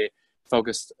today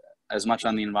focused as much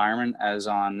on the environment as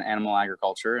on animal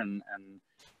agriculture, and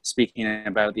speaking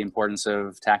about the importance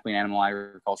of tackling animal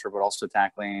agriculture, but also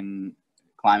tackling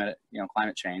climate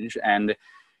change. And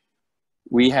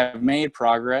we have made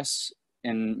progress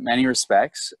in many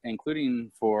respects,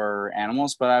 including for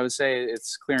animals, but I would say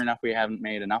it's clear enough we haven't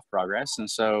made enough progress. And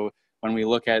so when we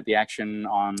look at the action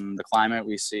on the climate,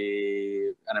 we see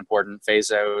an important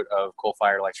phase out of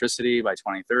coal-fired electricity by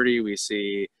 2030. We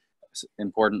see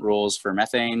important rules for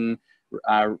methane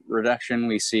reduction.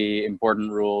 We see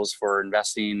important rules for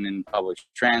investing in public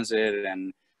transit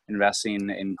and investing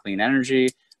in clean energy.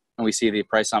 And we see the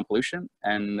price on pollution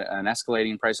and an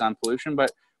escalating price on pollution,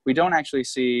 but we don't actually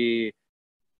see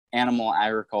animal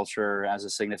agriculture as a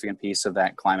significant piece of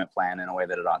that climate plan in a way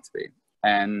that it ought to be.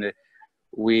 And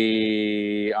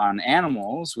on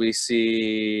animals, we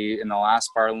see in the last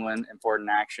Parliament important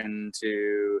action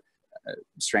to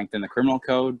strengthen the criminal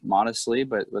code modestly,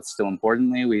 but still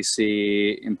importantly. We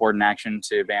see important action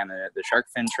to ban the shark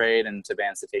fin trade and to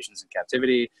ban cetaceans in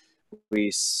captivity.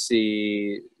 We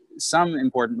see some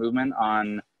important movement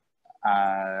on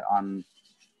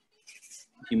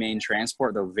humane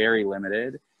transport, though very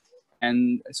limited.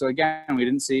 And so again,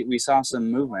 we saw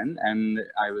some movement, and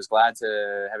I was glad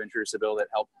to have introduced a bill that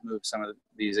helped move some of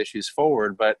these issues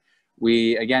forward, but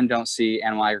we again don't see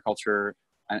animal agriculture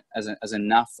as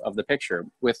enough of the picture,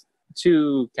 with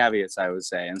two caveats, I would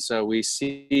say. And so we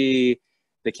see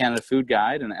the Canada Food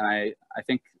Guide, and I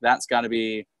think that's got to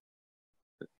be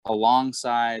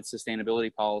alongside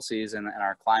sustainability policies and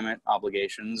our climate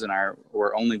obligations, and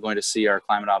we're only going to see our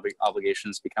climate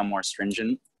obligations become more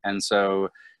stringent. And so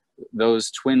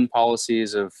those twin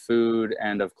policies of food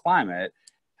and of climate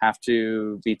have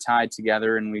to be tied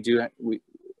together, and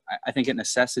I think it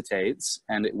necessitates,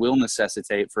 and it will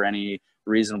necessitate for any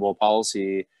reasonable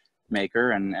policy maker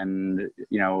and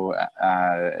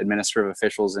administrative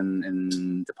officials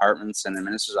in departments and in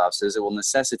ministers' offices, it will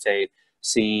necessitate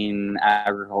seeing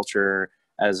agriculture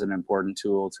as an important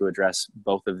tool to address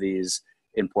both of these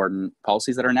important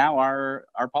policies that are now our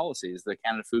policies. The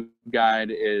Canada Food Guide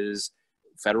is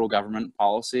federal government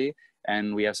policy,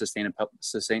 and we have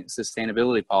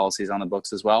sustainability policies on the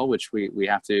books as well, which we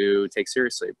have to take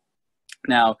seriously.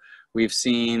 Now, we've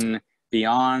seen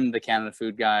beyond the Canada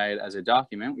Food Guide as a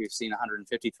document, we've seen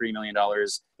 $153 million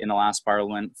in the last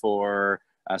Parliament for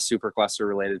a supercluster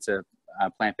related to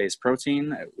plant-based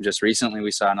protein. Just recently,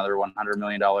 we saw another $100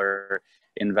 million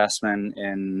investment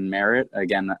in merit,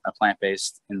 again, a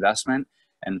plant-based investment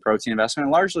and protein investment,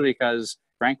 largely because,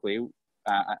 frankly,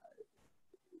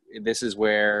 this is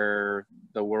where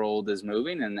the world is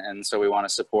moving, and so we want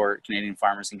to support Canadian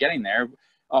farmers in getting there.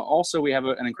 Also, we have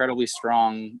an incredibly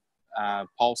strong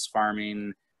pulse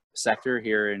farming sector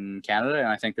here in Canada, and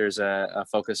I think there's a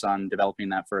focus on developing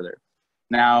that further.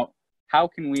 Now, how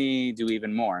can we do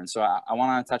even more? And so I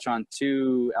want to touch on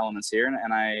two elements here,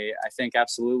 and I think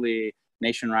absolutely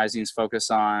Nation Rising's focus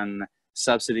on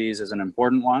subsidies is an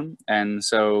important one, and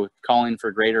so calling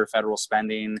for greater federal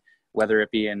spending, whether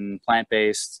it be in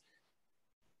plant-based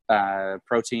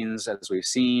proteins, as we've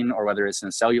seen, or whether it's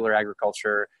in cellular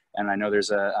agriculture. And I know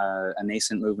there's a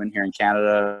nascent movement here in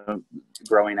Canada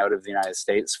growing out of the United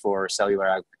States for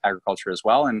cellular agriculture as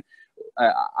well. And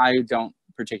I don't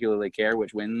particularly care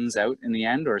which wins out in the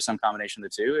end, or some combination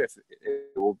of the two, if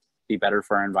it will be better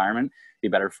for our environment, be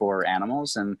better for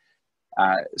animals. And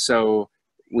so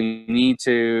we need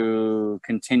to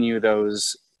continue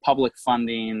those public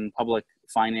funding, public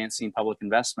financing, public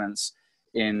investments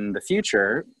in the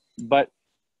future, but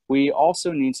we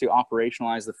also need to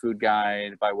operationalize the food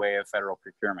guide by way of federal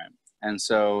procurement. And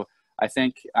so I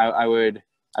think I would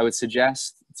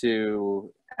suggest to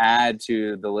add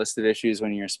to the list of issues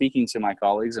when you're speaking to my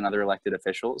colleagues and other elected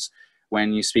officials,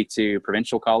 when you speak to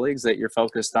provincial colleagues, that you're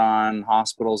focused on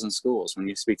hospitals and schools. When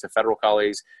you speak to federal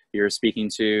colleagues, you're speaking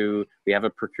to, we have a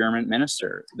procurement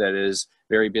minister that is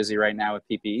very busy right now with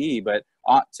PPE, but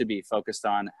ought to be focused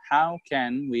on how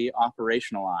can we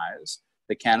operationalize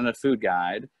the Canada Food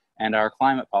Guide and our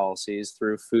climate policies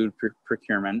through food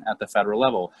procurement at the federal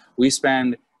level. We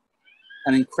spend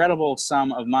an incredible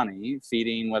sum of money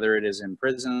feeding, whether it is in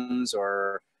prisons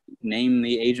or name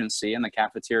the agency and the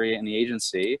cafeteria in the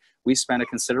agency. We spend a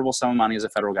considerable sum of money as a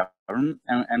federal government.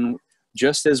 And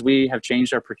just as we have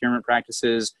changed our procurement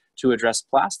practices to address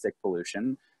plastic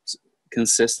pollution,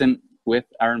 consistent with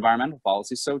our environmental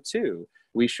policies, so too,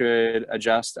 we should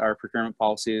adjust our procurement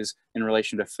policies in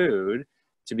relation to food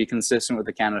to be consistent with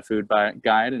the Canada Food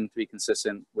Guide and to be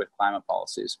consistent with climate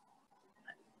policies.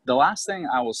 The last thing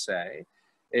I will say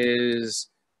is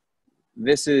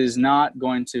this is not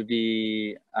going to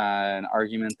be an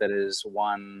argument that is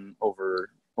won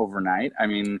overnight. I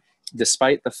mean,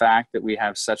 despite the fact that we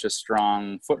have such a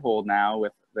strong foothold now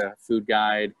with the food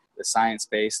guide, the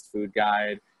science-based food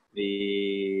guide,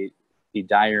 the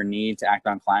dire need to act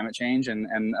on climate change,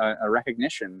 and a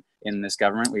recognition in this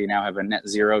government. We now have a net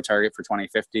zero target for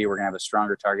 2050. We're gonna have a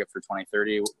stronger target for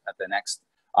 2030 at the next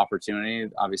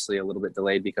opportunity, obviously a little bit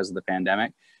delayed because of the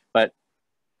pandemic. But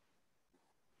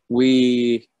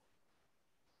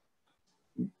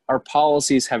our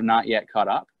policies have not yet caught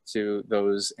up to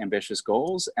those ambitious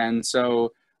goals. And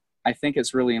so I think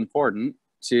it's really important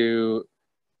to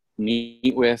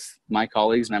meet with my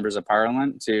colleagues, members of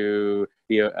parliament, to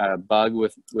be a bug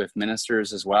with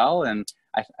ministers as well. And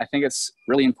I think it's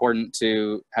really important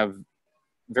to have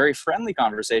very friendly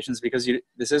conversations, because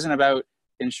this isn't about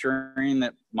ensuring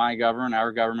that my government,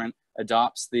 our government,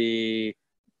 adopts the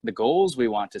goals we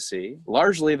want to see.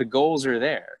 Largely the goals are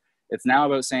there. It's now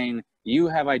about saying, you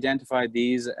have identified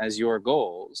these as your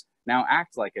goals. Now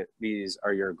act like these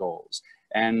are your goals.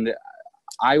 And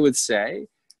I would say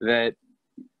that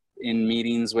in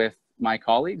meetings with my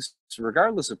colleagues,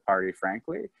 regardless of party,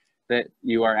 frankly, that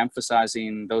you are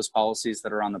emphasizing those policies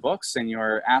that are on the books, and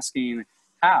you're asking,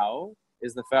 how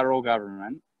is the federal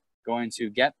government going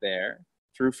to get there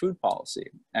through food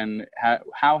policy? And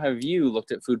how have you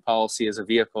looked at food policy as a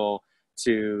vehicle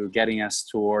to getting us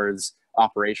towards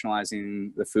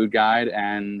operationalizing the food guide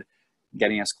and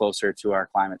getting us closer to our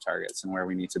climate targets and where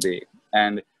we need to be?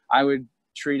 And I would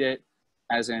treat it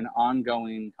as an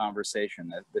ongoing conversation.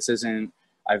 That this isn't,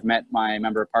 I've met my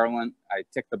member of parliament, I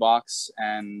tick the box,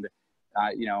 and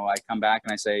you know, I come back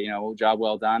and I say, you know, job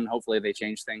well done. Hopefully they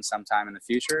change things sometime in the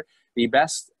future. The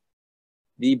best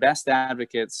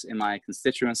advocates in my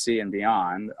constituency and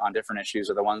beyond on different issues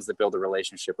are the ones that build a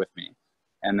relationship with me,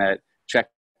 and that check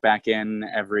back in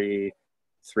every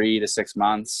 3 to 6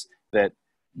 months, that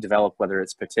develop, whether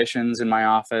it's petitions in my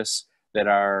office, that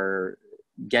are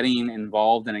getting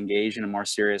involved and engaged in a more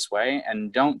serious way,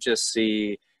 and don't just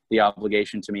see the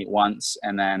obligation to meet once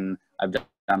and then I've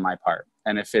done my part.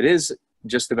 And if it is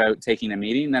just about taking a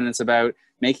meeting, then it's about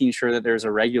making sure that there's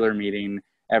a regular meeting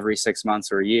every 6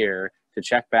 months or a year to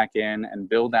check back in and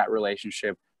build that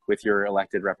relationship with your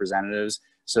elected representatives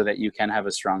so that you can have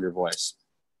a stronger voice.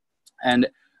 And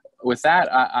with that,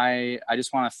 I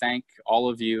just want to thank all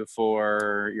of you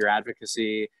for your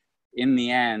advocacy. In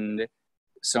the end,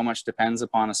 so much depends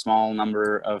upon a small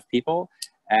number of people,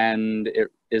 and it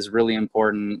is really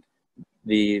important,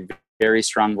 the very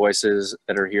strong voices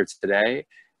that are here today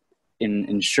in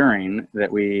ensuring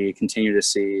that we continue to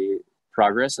see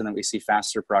progress and that we see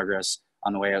faster progress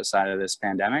on the way outside of this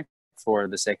pandemic for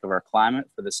the sake of our climate,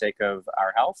 for the sake of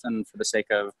our health, and for the sake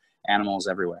of animals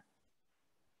everywhere.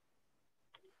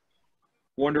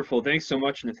 Wonderful. Thanks so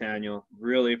much, Nathaniel.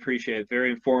 Really appreciate it.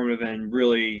 Very informative and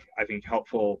really, I think,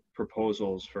 helpful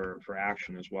proposals for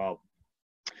action as well.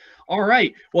 All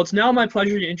right. Well, it's now my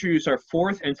pleasure to introduce our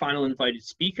fourth and final invited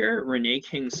speaker, Renee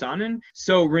King.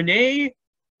 So Renee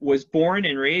was born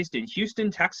and raised in Houston,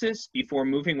 Texas, before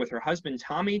moving with her husband,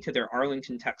 Tommy, to their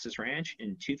Arlington, Texas ranch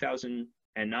in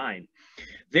 2009.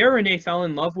 There, Renee fell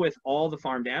in love with all the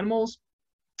farmed animals,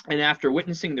 and after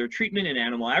witnessing their treatment in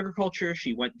animal agriculture,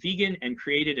 she went vegan and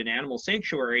created an animal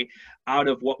sanctuary out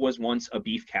of what was once a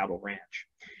beef cattle ranch.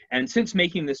 And since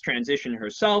making this transition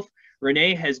herself,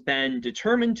 Renee has been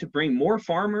determined to bring more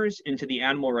farmers into the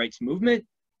animal rights movement.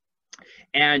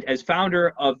 And as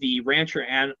founder of the Rancher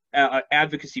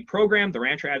Advocacy Program,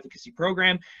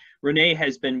 Renee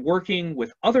has been working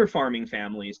with other farming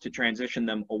families to transition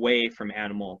them away from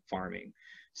animal farming.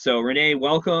 So Renee,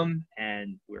 welcome,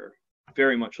 and we're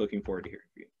very much looking forward to hearing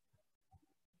from you.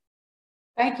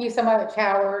 Thank you so much,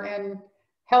 Howard, and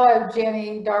hello,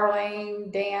 Jenny,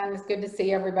 Darlene, Dan. It's good to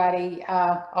see everybody,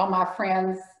 all my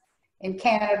friends in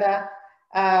Canada.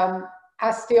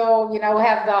 I still,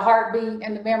 have the heartbeat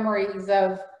and the memories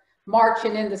of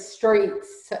marching in the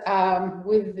streets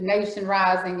with the Nation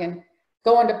Rising and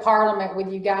going to Parliament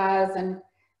with you guys. And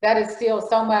that is still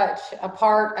so much a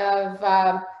part of,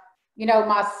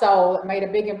 my soul. It made a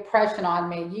big impression on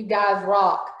me. You guys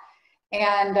rock.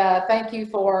 And thank you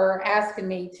for asking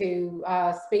me to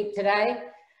speak today.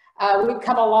 We've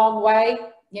come a long way.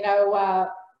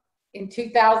 In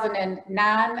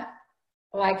 2009,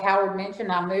 like Howard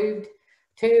mentioned, I moved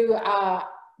to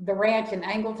the ranch in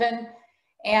𝗥𝗦𝗡𝗥𝗦,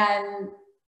 and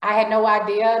I had no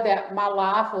idea that my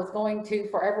life was going to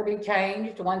forever be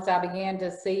changed once I began to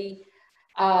see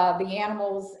the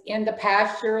animals in the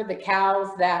pasture, the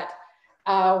cows that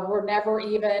were never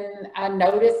even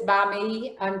noticed by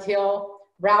me until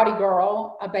Rowdy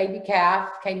Girl, a baby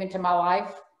calf, came into my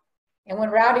life. And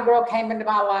when Rowdy Girl came into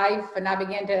my life and I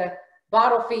began to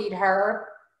bottle feed her,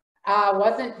 I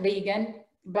wasn't vegan,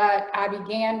 but I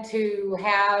began to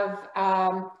have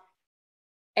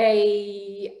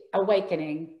a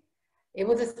awakening. It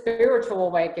was a spiritual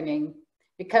awakening,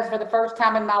 because for the first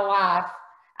time in my life,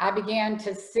 I began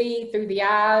to see through the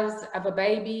eyes of a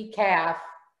baby calf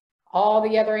all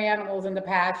the other animals in the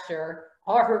pasture,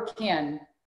 all her kin,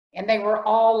 and they were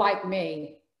all like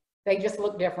me. They just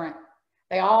looked different.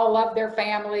 They all loved their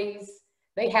families.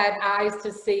 They had eyes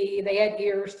to see. They had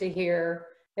ears to hear.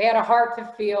 They had a heart to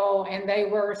feel, and they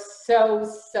were so,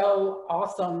 so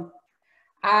awesome.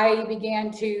 I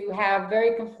began to have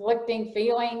very conflicting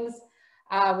feelings.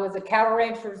 I was a cattle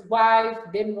rancher's wife,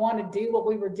 didn't want to do what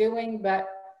we were doing, but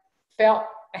felt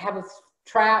I was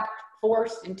trapped,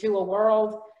 forced into a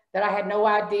world that I had no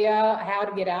idea how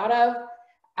to get out of.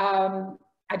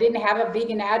 I didn't have a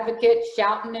vegan advocate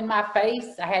shouting in my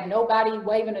face. I had nobody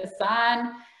waving a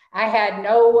sign. I had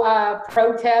no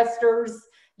protesters,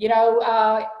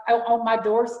 on my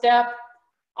doorstep.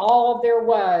 All there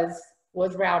was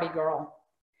Rowdy Girl.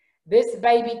 This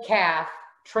baby calf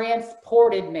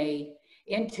transported me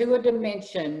into a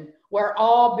dimension where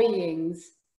all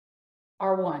beings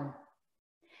are one.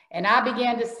 And I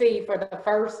began to see for the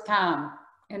first time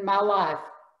in my life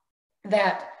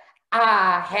that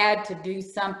I had to do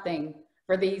something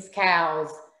for these cows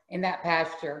in that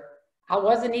pasture. I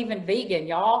wasn't even vegan,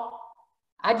 y'all.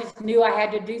 I just knew I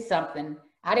had to do something.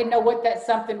 I didn't know what that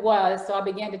something was, so I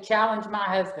began to challenge my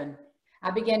husband.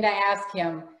 I began to ask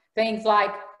him things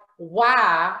like,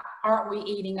 why aren't we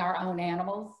eating our own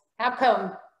animals? How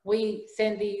come we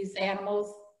send these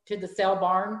animals to the sale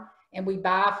barn and we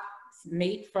buy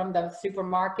meat from the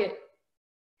supermarket?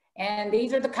 And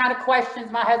these are the kind of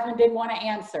questions my husband didn't want to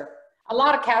answer. A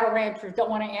lot of cattle ranchers don't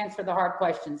want to answer the hard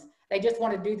questions. They just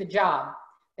want to do the job.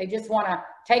 They just want to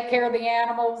take care of the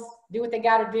animals, do what they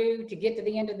got to do to get to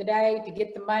the end of the day, to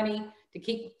get the money, to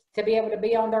be able to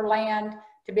be on their land,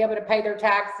 to be able to pay their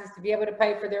taxes, to be able to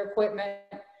pay for their equipment,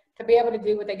 to be able to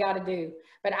do what they got to do.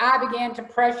 But I began to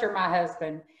pressure my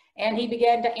husband, and he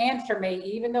began to answer me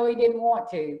even though he didn't want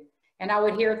to. And I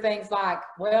would hear things like,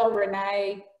 well,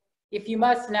 Renee, if you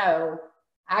must know,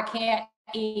 I can't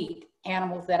eat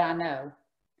animals that I know.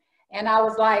 And I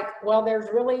was like, well, there's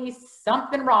really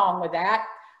something wrong with that.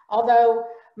 Although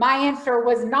my answer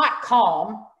was not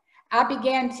calm, I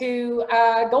began to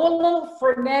go a little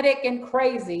frenetic and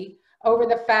crazy over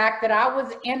the fact that I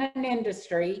was in an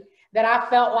industry that I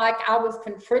felt like I was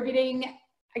contributing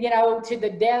you know, to the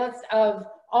deaths of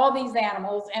all these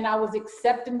animals, and I was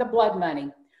accepting the blood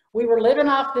money. We were living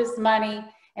off this money,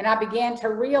 and I began to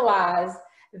realize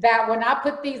that when I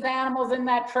put these animals in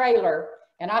that trailer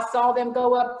and I saw them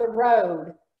go up the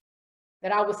road,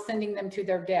 that I was sending them to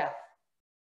their death.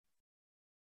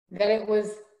 That it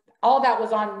was, all that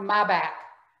was on my back,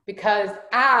 because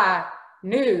I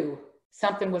knew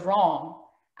something was wrong.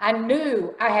 I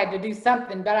knew I had to do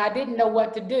something, but I didn't know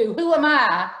what to do. Who am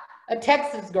I, a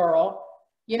Texas girl,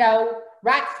 you know,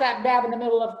 right slap dab in the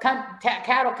middle of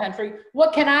cattle country?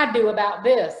 What can I do about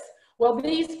this? Well,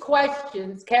 these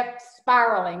questions kept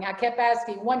spiraling. I kept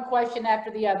asking one question after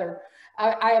the other.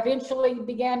 I eventually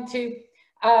began to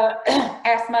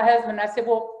ask my husband, I said,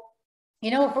 well,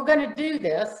 you know, if we're going to do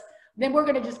this, then we're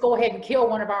going to just go ahead and kill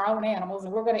one of our own animals,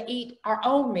 and we're going to eat our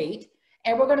own meat,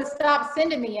 and we're going to stop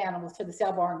sending the animals to the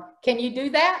sale barn. Can you do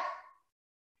that?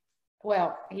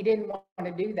 Well, he didn't want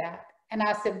to do that. And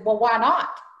I said, well, why not?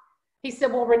 He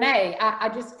said, well, Renee, I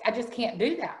just can't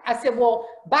do that. I said, well,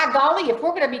 by golly, if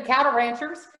we're going to be cattle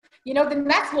ranchers, you know, then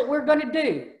that's what we're going to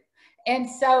do. And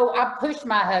so I pushed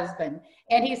my husband,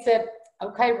 and he said,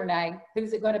 okay, Renee,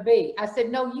 who's it going to be? I said,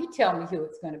 no, you tell me who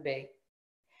it's going to be.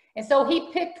 And so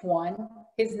he picked one.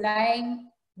 His name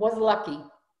was Lucky.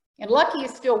 And Lucky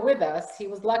is still with us. He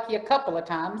was lucky a couple of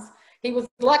times. He was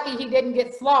lucky he didn't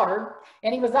get slaughtered.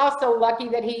 And he was also lucky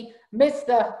that he missed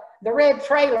the red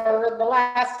trailer the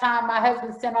last time my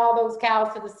husband sent all those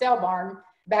cows to the sale barn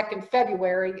back in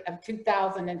February of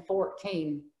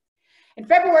 2014. In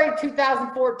February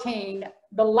 2014,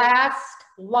 the last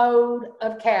load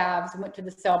of calves went to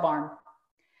the sale barn.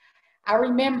 I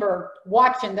remember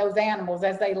watching those animals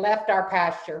as they left our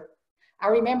pasture. I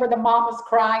remember the mamas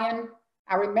crying.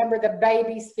 I remember the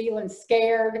babies feeling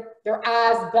scared, their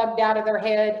eyes bugged out of their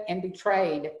head and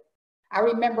betrayed. I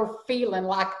remember feeling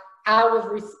like I was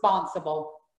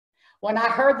responsible. When I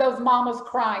heard those mamas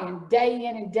crying day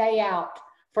in and day out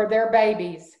for their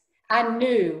babies, I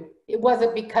knew it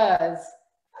wasn't because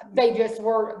they just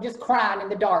were crying in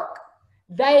the dark.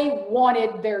 They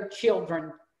wanted their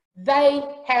children. They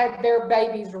had their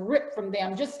babies ripped from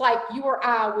them, just like you or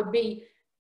I would be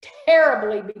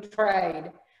terribly betrayed.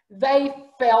 They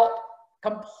felt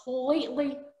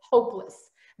completely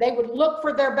hopeless. They would look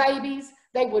for their babies.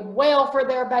 They would wail for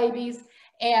their babies.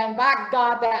 And by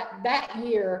God, that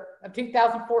year of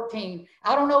 2014,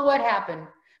 I don't know what happened,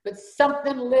 but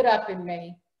something lit up in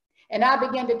me. And I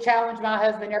began to challenge my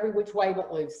husband every which way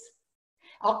but loose.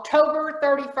 October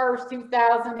 31st,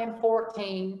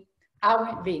 2014, I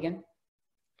went vegan.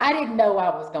 I didn't know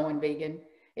I was going vegan.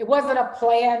 It wasn't a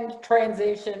planned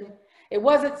transition. It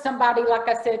wasn't somebody, like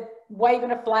I said,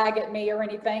 waving a flag at me or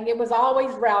anything. It was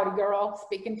always Rowdy Girl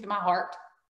speaking to my heart.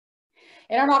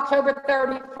 And on October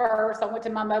 31st, I went to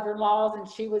my mother-in-law's, and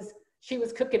she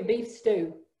was cooking beef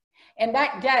stew. And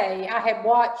that day, I had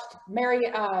watched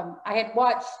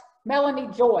Melanie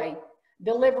Joy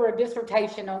deliver a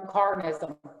dissertation on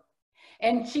carnism.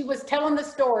 And she was telling the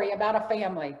story about a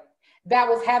family that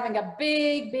was having a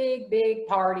big, big, big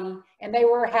party, and they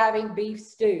were having beef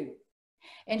stew.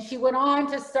 And she went on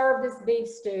to serve this beef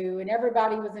stew, and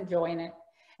everybody was enjoying it.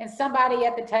 And somebody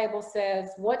at the table says,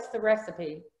 what's the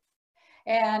recipe?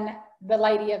 And the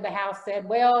lady of the house said,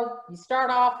 well, you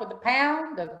start off with a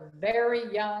pound of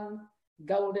very young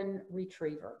golden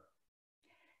retriever.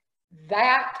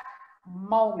 That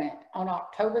moment on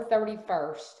October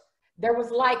 31st, there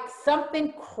was like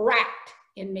something cracked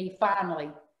in me finally.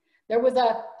 There was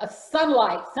a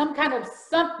sunlight, some kind of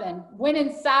something went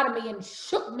inside of me and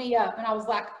shook me up. And I was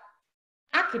like,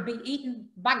 I could be eating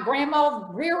my grandma's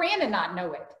rear end and not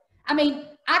know it. I mean,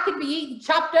 I could be eating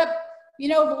chopped up, you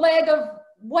know, the leg of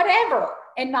whatever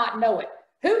and not know it.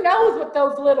 Who knows what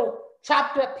those little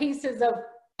chopped up pieces of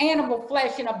animal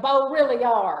flesh in a bowl really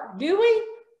are? Do we?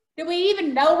 Do we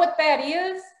even know what that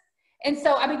is? And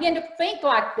so I began to think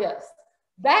like this.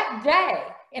 That day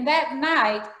and that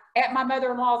night at my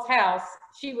mother-in-law's house,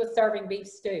 she was serving beef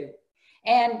stew.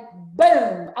 And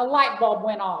boom, a light bulb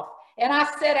went off. And I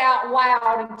said out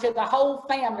loud into the whole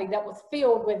family that was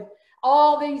filled with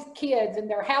all these kids in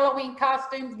their Halloween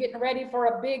costumes getting ready for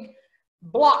a big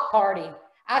block party.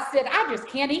 I said, I just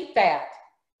can't eat that.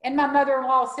 And my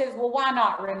mother-in-law says, well, why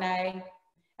not, Renee?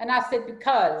 And I said,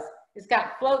 because it's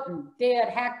got floating, dead,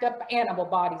 hacked up animal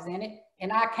bodies in it,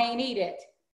 and I can't eat it.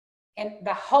 And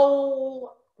the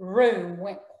whole room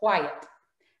went quiet.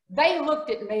 They looked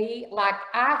at me like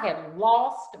I had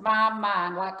lost my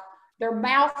mind, like their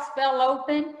mouths fell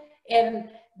open, and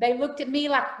they looked at me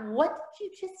like, what did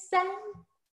you just say?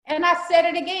 And I said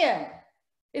it again.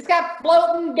 It's got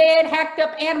floating, dead, hacked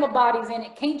up animal bodies in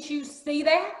it. Can't you see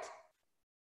that?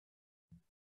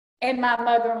 And my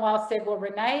mother-in-law said, well,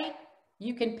 Renee,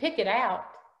 you can pick it out.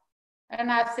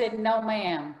 And I said, no,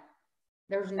 ma'am,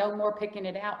 there's no more picking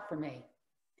it out for me.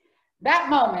 That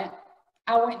moment,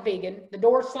 I went vegan. The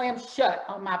door slammed shut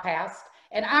on my past,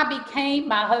 and I became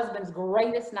my husband's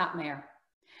greatest nightmare.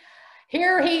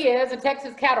 Here he is, a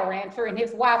Texas cattle rancher, and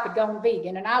his wife had gone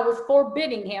vegan, and I was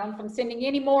forbidding him from sending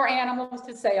any more animals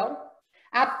to sell.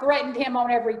 I threatened him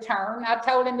on every turn. I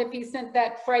told him if he sent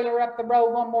that trailer up the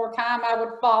road one more time, I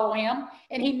would follow him,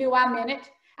 and he knew I meant it.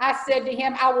 I said to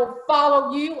him, I will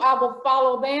follow you, I will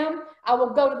follow them, I will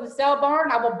go to the sale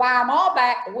barn, I will buy them all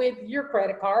back with your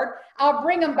credit card, I'll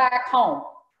bring them back home.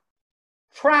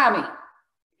 Try me.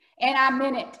 And I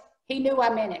meant it. He knew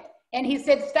I meant it. And he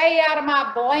said, stay out of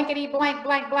my blankety blank,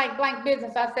 blank, blank, blank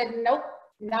business. I said, nope,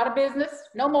 not a business,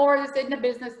 no more, this isn't a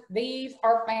business. These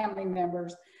are family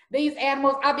members. These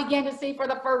animals I began to see for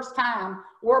the first time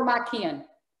were my kin.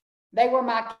 They were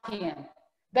my kin.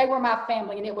 They were my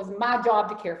family, and it was my job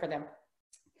to care for them.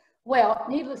 Well,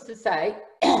 needless to say,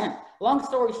 long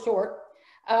story short,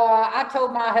 I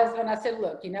told my husband, I said,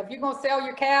 look, if you're going to sell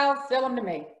your cows, sell them to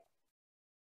me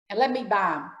and let me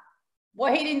buy them.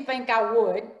 Well, he didn't think I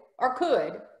would or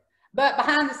could, but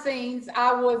behind the scenes,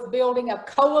 I was building a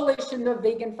coalition of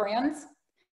vegan friends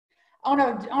on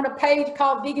a page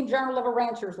called Vegan Journal of a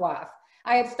Rancher's Wife.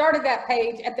 I had started that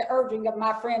page at the urging of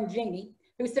my friend Jeannie,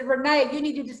 who said, Renee, you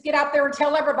need to just get out there and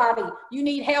tell everybody you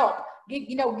need help.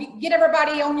 Get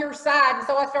everybody on your side. And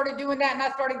so I started doing that, and I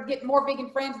started getting more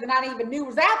vegan friends than I even knew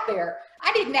was out there.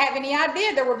 I didn't have any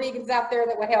idea there were vegans out there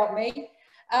that would help me.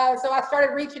 So I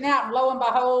started reaching out, and lo and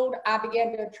behold, I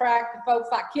began to attract the folks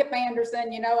like Kip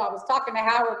Anderson. I was talking to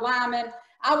Howard Lyman.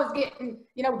 I was getting,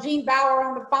 Gene Bauer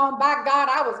on the phone. By God,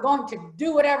 I was going to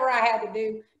do whatever I had to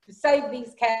do to save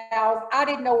these cows. I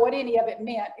didn't know what any of it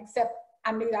meant, except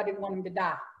I knew I didn't want them to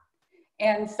die.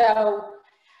 And so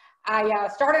I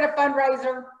started a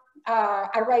fundraiser.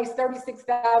 I raised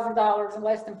 $36,000 in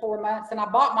less than 4 months, and I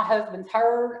bought my husband's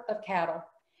herd of cattle.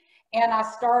 And I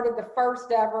started the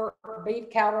first ever beef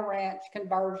cattle ranch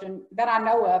conversion that I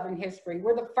know of in history.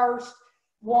 We're the first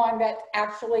one that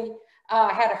actually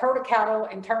had a herd of cattle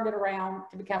and turned it around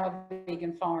to become a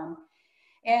vegan farm.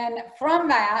 And from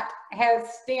that has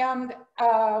stemmed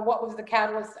what was the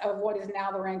catalyst of what is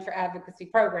now the Rancher Advocacy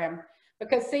Program.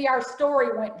 Because see, our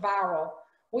story went viral.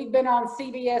 We've been on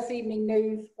CBS Evening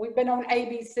News. We've been on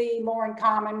ABC, More in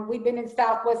Common. We've been in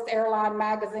Southwest Airline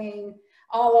Magazine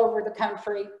all over the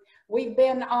country. We've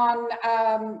been on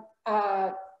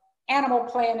Animal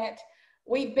Planet.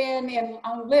 We've been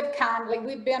on Live Kindly.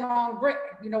 We've been on,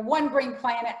 One Green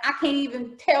Planet. I can't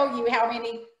even tell you how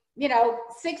many,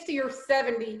 60 or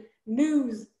 70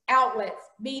 news outlets,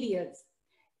 medias,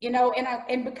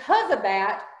 and because of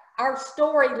that, our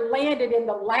story landed in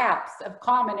the laps of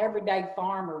common everyday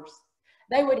farmers.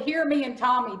 They would hear me and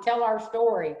Tommy tell our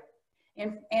story,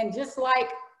 and just like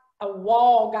a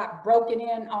wall got broken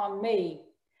in on me,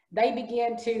 they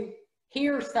began to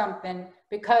hear something,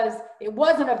 because it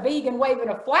wasn't a vegan waving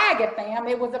a flag at them.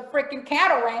 It was a freaking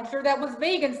cattle rancher that was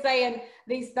vegan saying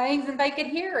these things, and they could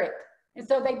hear it. And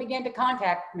so they began to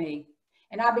contact me,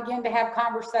 and I began to have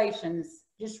conversations,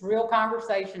 just real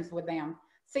conversations with them.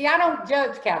 See, I don't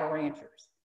judge cattle ranchers.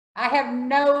 I have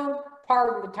no,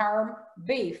 pardon the term,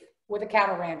 beef with a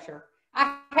cattle rancher.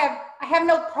 I have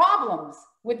no problems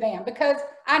with them, because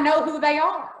I know who they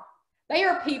are. They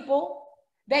are people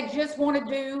that just want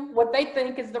to do what they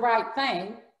think is the right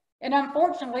thing. And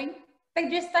unfortunately, they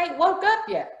just ain't woke up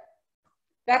yet.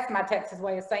 That's my Texas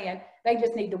way of saying they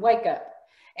just need to wake up.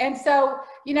 And so,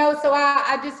 so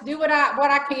I just do what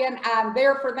I can. I'm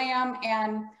there for them.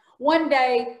 And one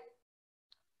day,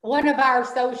 one of our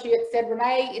associates said,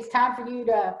 Renee, it's time for you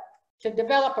to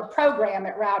develop a program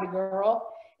at Rowdy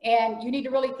Girl. And you need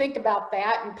to really think about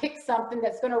that and pick something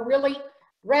that's going to really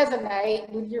resonate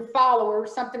with your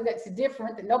followers, something that's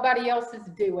different that nobody else is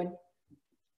doing.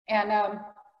 And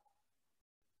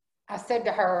I said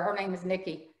to her, her name is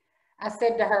Nikki, I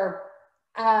said to her,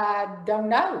 I don't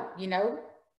know,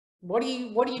 what are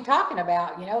you talking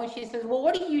about? And she says, well,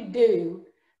 what do you do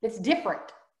that's different?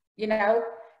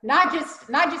 Not just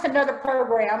another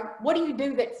program. What do you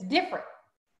do that's different?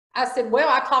 I said, well,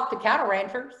 I talk to cattle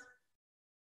ranchers.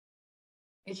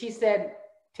 And she said,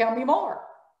 tell me more.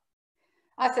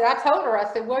 I told her,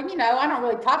 I said, well, I don't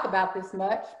really talk about this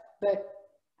much, but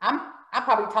I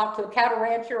probably talk to a cattle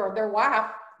rancher or their wife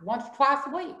once or twice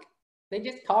a week. They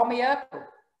just call me up or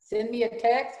send me a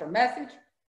text or message.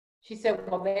 She said,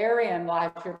 well, therein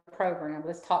lies your program.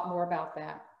 Let's talk more about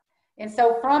that. And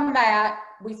so from that,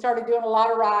 we started doing a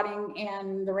lot of writing,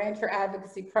 and the Rancher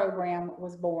Advocacy Program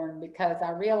was born, because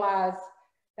I realized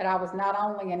that I was not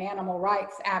only an animal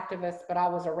rights activist, but I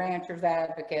was a rancher's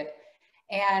advocate.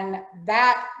 And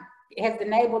that has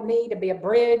enabled me to be a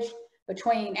bridge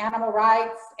between animal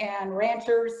rights and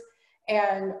ranchers.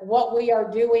 And what we are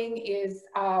doing is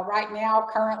right now,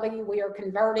 currently, we are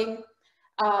converting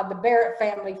the Barrett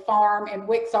family farm in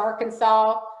Wicks,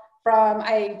 Arkansas, from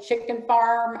a chicken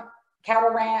farm, cattle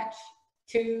ranch,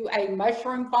 to a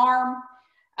mushroom farm.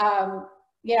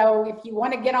 You know, if you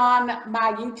want to get on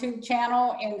my YouTube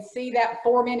channel and see that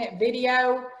 4-minute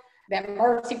video that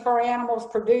Mercy for Animals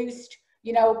produced,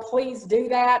 you know, please do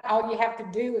that. All you have to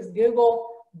do is Google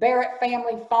Barrett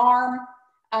Family Farm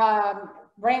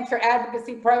Rancher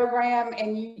Advocacy Program,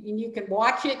 and you can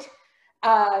watch it.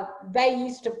 They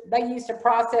used to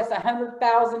process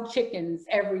 100,000 chickens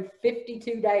every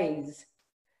 52 days.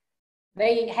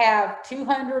 They have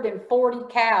 240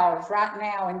 cows right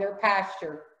now in their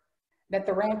pasture that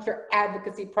the Rancher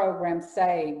Advocacy Program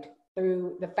saved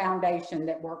through the foundation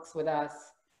that works with us.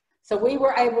 So we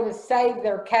were able to save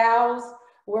their cows.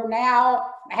 We're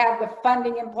now have the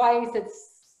funding in place.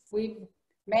 We've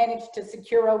managed to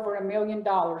secure over $1 million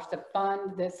to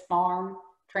fund this farm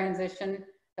transition,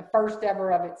 the first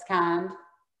ever of its kind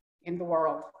in the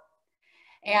world.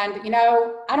 And, you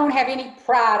know, I don't have any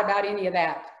pride about any of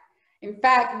that. In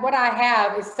fact, what I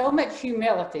have is so much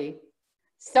humility,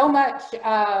 so much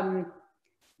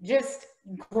just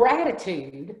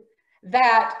gratitude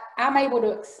that I'm able to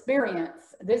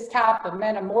experience this type of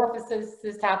metamorphosis,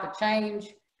 this type of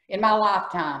change in my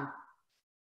lifetime.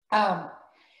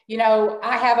 You know,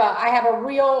 I have a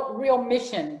real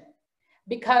mission,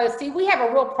 because see, we have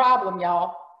a real problem,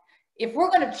 y'all. If we're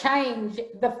going to change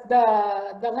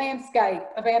the landscape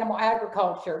of animal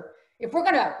agriculture, if we're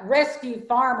going to rescue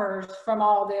farmers from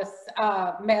all this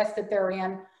mess that they're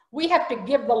in, we have to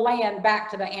give the land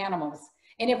back to the animals.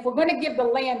 And if we're going to give the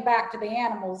land back to the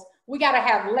animals, we got to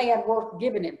have land worth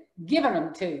giving them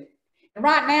to. And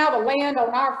right now, the land on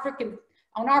our freaking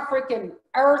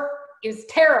earth is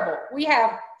terrible. We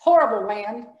have horrible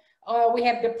land. We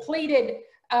have depleted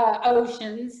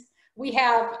oceans. We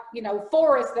have, you know,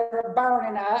 forests that are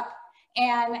burning up.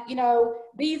 And, you know,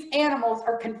 these animals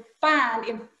are confined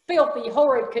in filthy,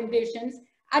 horrid conditions.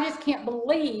 I just can't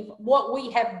believe what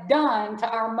we have done to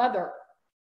our mother,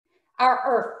 our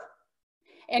earth.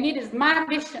 And it is my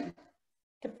mission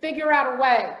to figure out a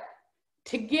way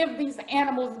to give these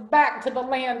animals back to the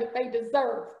land that they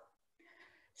deserve.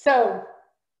 So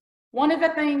one of the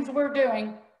things we're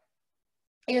doing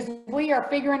is we are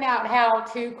figuring out how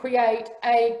to create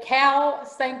a cow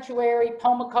sanctuary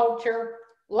permaculture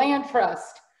land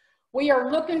trust. We are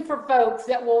looking for folks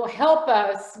that will help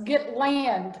us get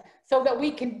land so that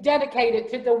we can dedicate it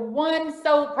to the one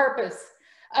sole purpose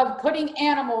of putting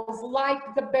animals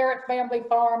like the Barrett family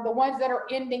farm, the ones that are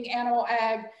ending animal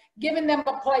ag, giving them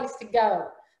a place to go,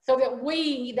 so that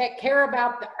we that care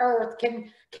about the earth can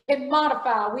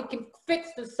modify, we can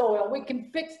fix the soil, we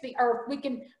can fix the earth, we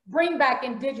can bring back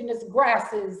indigenous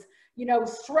grasses, you know,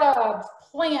 shrubs,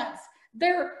 plants.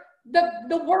 The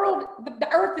world, the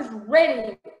earth is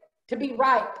ready to be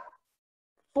ripe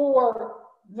for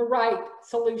the right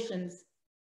solutions.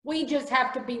 We just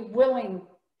have to be willing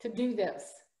to do this.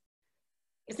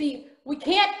 You see, we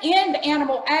can't end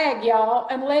animal ag, y'all,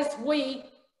 unless we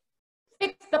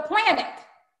fix the planet.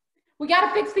 We got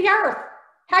to fix the earth.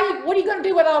 What are you going to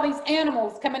do with all these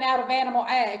animals coming out of animal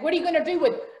ag? What are you going to do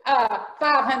with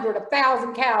 500,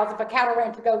 1,000 cows if a cattle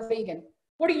rancher goes vegan?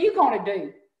 What are you going to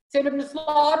do? Send them to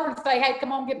slaughter and say, hey,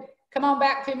 come on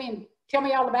back to me and tell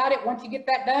me all about it once you get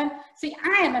that done? See,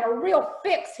 I am in a real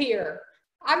fix here.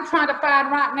 I'm trying to find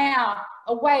right now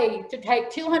a way to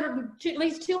take at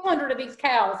least 200 of these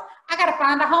cows. I got to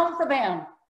find a home for them.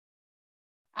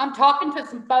 I'm talking to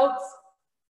some folks.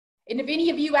 And if any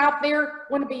of you out there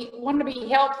want to be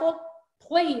helpful,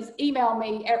 please email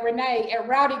me at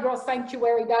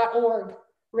Renee@𝗤𝗦𝗡𝗥𝗦.org.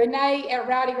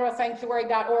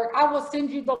 Renee@𝗤𝗦𝗡𝗥𝗦.org. I will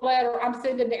send you the letter I'm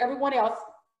sending to everyone else.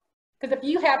 Because if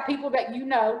you have people that you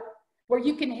know where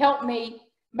you can help me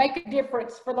make a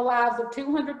difference for the lives of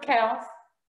 200 cows,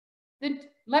 then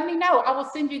let me know. I will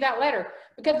send you that letter.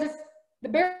 Because the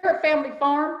Barrett family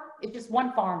farm is just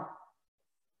one farm.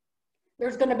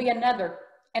 There's going to be another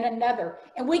and another.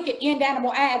 And we could end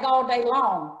animal ag all day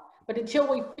long. But until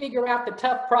we figure out the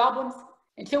tough problems,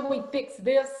 until we fix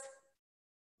this,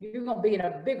 you're going to be in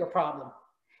a bigger problem.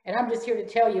 And I'm just here to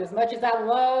tell you, as much as I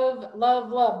love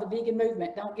the vegan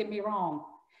movement, don't get me wrong.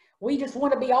 We just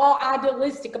want to be all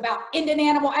idealistic about ending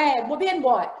animal ag. Well, then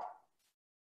what?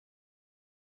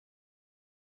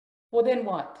 Well, then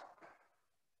what?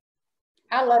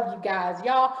 I love you guys.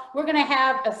 Y'all, we're going to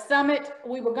have a summit.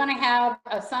 We were going to have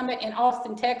a summit in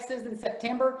Austin, Texas in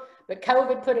September, but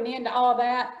COVID put an end to all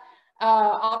that.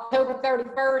 October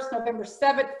 31st, November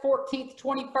 7th, 14th,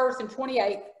 21st, and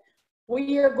 28th,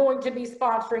 we are going to be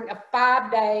sponsoring a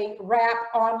 5-day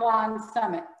WRAP online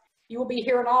summit. You will be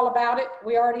hearing all about it.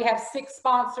 We already have 6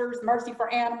 sponsors: Mercy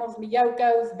for Animals,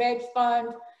 Miyoko's, Veg Fund,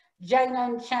 Jane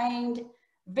Unchained,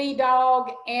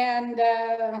 V-Dog, and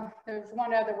there's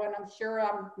one other one. I'm sure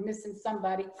I'm missing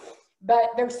somebody,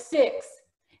 but there's 6.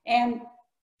 And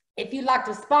if you'd like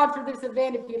to sponsor this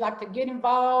event, if you'd like to get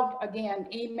involved, again,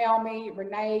 email me,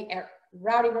 Renee at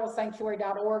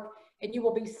𝗦𝗦𝗡𝗥𝗦.org, and you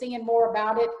will be seeing more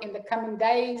about it in the coming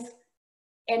days.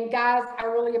 And guys, I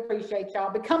really appreciate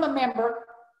y'all. Become a member.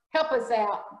 Help us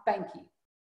out. Thank you.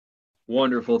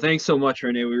 Wonderful. Thanks so much,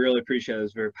 Renee. We really appreciate it.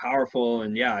 It's very powerful.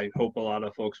 And yeah, I hope a lot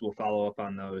of folks will follow up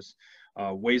on those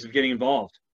ways of getting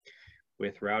involved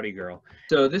with Rowdy Girl.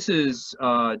 So this is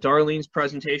Darlene's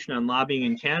presentation on lobbying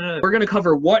in Canada. We're going to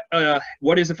cover what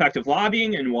is effective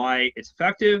lobbying and why it's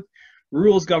effective,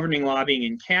 rules governing lobbying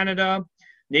in Canada,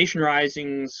 Nation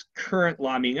Rising's current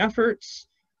lobbying efforts,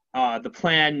 the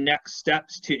plan next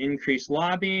steps to increase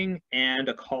lobbying, and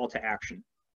a call to action.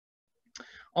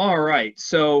 All right,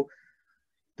 so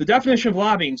the definition of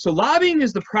lobbying. So lobbying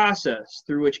is the process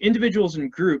through which individuals and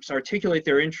groups articulate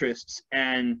their interests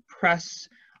and press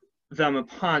them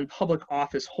upon public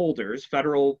office holders,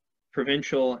 federal,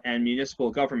 provincial, and municipal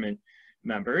government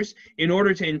members, in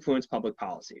order to influence public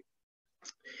policy.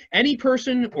 Any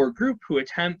person or group who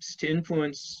attempts to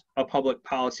influence a public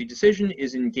policy decision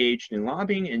is engaged in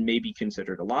lobbying and may be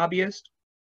considered a lobbyist.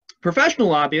 Professional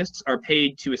lobbyists are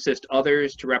paid to assist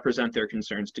others to represent their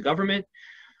concerns to government,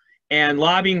 and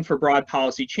lobbying for broad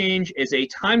policy change is a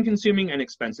time-consuming and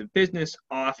expensive business,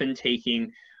 often taking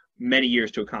many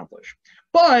years to accomplish.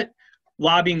 But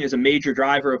lobbying is a major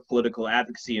driver of political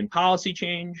advocacy and policy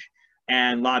change,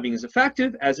 and lobbying is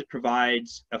effective as it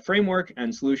provides a framework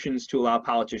and solutions to allow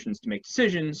politicians to make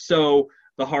decisions, so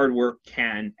the hard work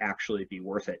can actually be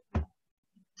worth it.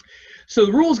 So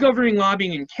the rules governing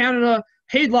lobbying in Canada: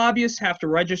 paid lobbyists have to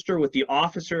register with the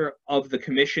officer of the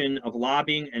Commission of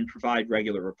Lobbying and provide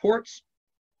regular reports.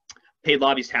 Paid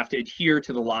lobbyists have to adhere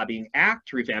to the Lobbying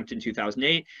Act, revamped in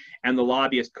 2008, and the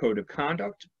Lobbyist Code of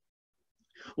Conduct.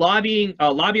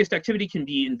 Lobbyist activity can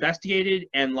be investigated,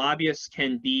 and lobbyists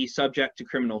can be subject to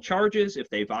criminal charges if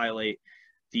they violate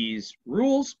these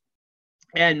rules.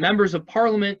 And members of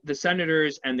Parliament, the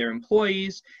senators and their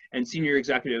employees, and senior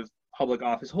executive public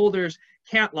office holders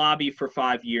can't lobby for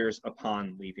 5 years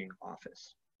upon leaving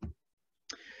office.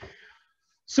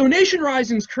 So Nation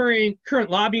Rising's current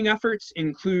lobbying efforts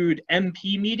include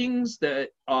MP meetings that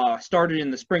started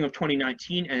in the spring of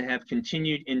 2019 and have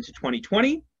continued into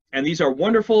 2020. And these are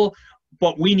wonderful,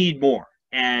 but we need more.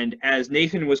 And as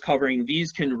Nathan was covering,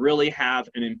 these can really have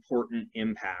an important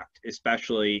impact,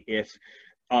 especially if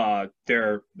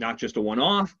they're not just a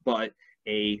one-off, but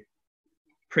a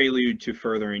prelude to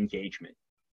further engagement.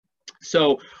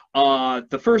 So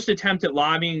the first attempt at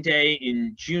lobbying day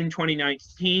in June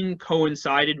 2019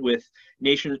 coincided with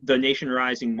the Nation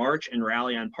Rising March and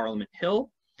Rally on Parliament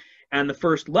Hill. And the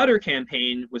first letter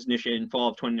campaign was initiated in fall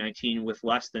of 2019 with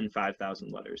less than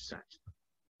 5,000 letters sent.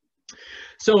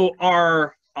 So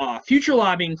our future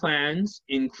lobbying plans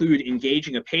include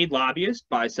engaging a paid lobbyist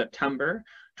by September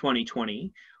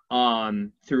 2020,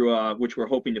 through which we're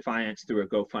hoping to finance through a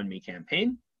GoFundMe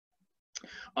campaign.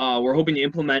 We're hoping to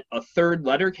implement a third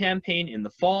letter campaign in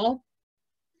the fall.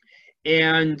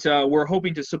 And we're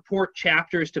hoping to support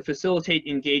chapters to facilitate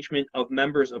engagement of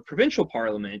members of provincial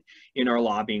parliament in our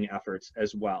lobbying efforts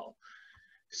as well.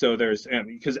 So there's,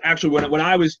 because actually when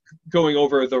I was going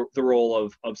over the role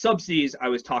of subsidies, I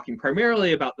was talking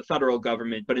primarily about the federal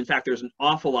government, but in fact there's an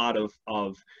awful lot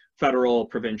of federal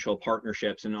provincial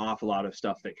partnerships and an awful lot of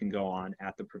stuff that can go on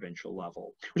at the provincial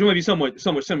level, which might be somewhat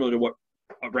similar to what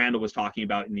Randall was talking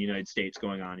about in the United States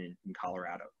going on in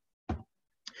Colorado.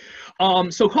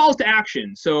 So calls to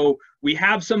action. So we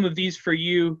have some of these for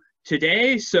you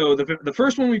today. So the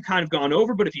first one we've kind of gone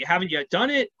over, but if you haven't yet done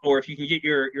it, or if you can get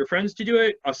your friends to do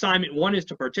it, assignment 1 is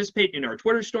to participate in our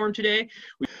Twitter storm today.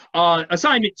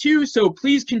 Assignment 2, so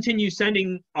please continue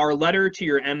sending our letter to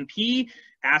your MP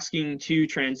asking to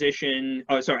transition,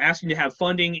 asking to have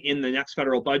funding in the next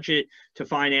federal budget to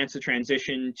finance the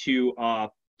transition to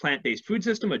plant-based food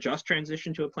system, a just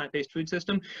transition to a plant-based food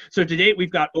system. So to date, we've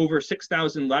got over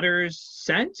 6,000 letters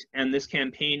sent, and this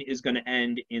campaign is going to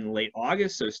end in late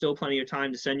August. So still plenty of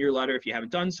time to send your letter. If you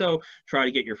haven't done so, try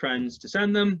to get your friends to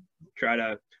send them, try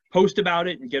to post about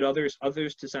it and get others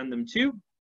to send them too.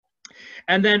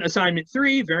 And then assignment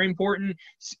 3, very important.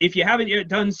 If you haven't yet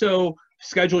done so,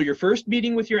 schedule your first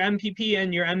meeting with your MPP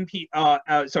and your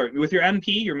with your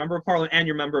MP, your member of parliament, and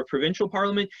your member of provincial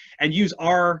parliament, and use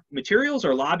our materials,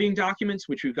 our lobbying documents,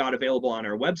 which we've got available on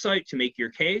our website to make your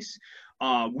case.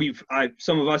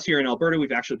 Some of us here in Alberta,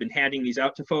 we've actually been handing these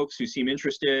out to folks who seem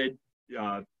interested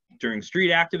during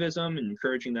street activism and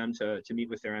encouraging them to meet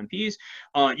with their MPs.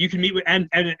 You can meet with, and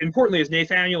importantly, as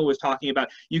Nathaniel was talking about,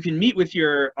 you can meet with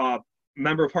your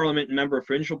member of parliament and member of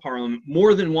provincial parliament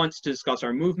more than once to discuss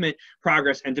our movement,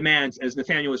 progress, and demands. As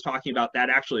Nathaniel was talking about, that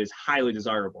actually is highly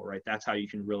desirable, right? That's how you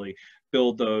can really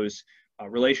build those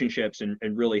relationships and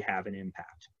really have an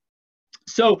impact.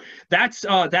 So that's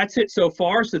it so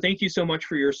far. So thank you so much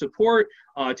for your support.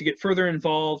 To get further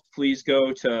involved, please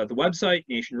go to the website,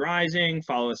 Nation Rising,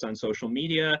 follow us on social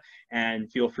media,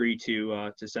 and feel free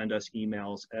to send us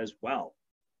emails as well.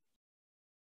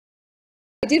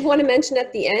 I did want to mention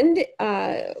at the end,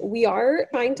 we are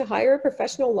trying to hire a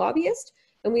professional lobbyist,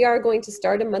 and we are going to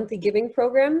start a monthly giving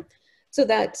program so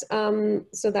that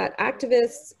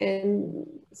activists and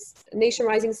Nation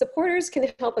Rising supporters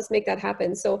can help us make that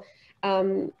happen. So,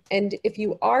 and if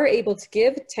you are able to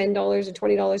give $10 or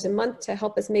 $20 a month to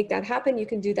help us make that happen, you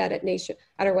can do that at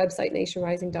our website,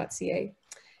 nationrising.ca.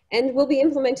 And we'll be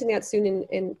implementing that soon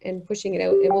and pushing it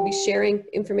out. And we'll be sharing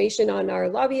information on our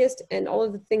lobbyist and all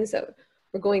of the things that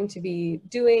we're going to be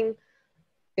doing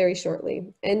very shortly.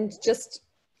 And just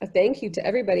a thank you to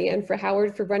everybody, and for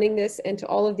Howard for running this, and to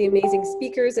all of the amazing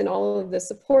speakers and all of the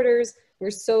supporters.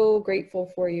 We're so grateful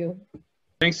for you.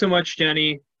 Thanks so much,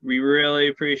 Jenny. We really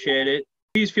appreciate it.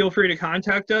 Please feel free to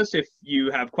contact us if you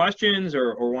have questions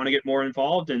or want to get more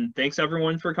involved. And thanks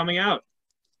everyone for coming out.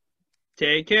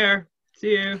 Take care.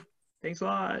 See you. Thanks a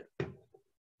lot.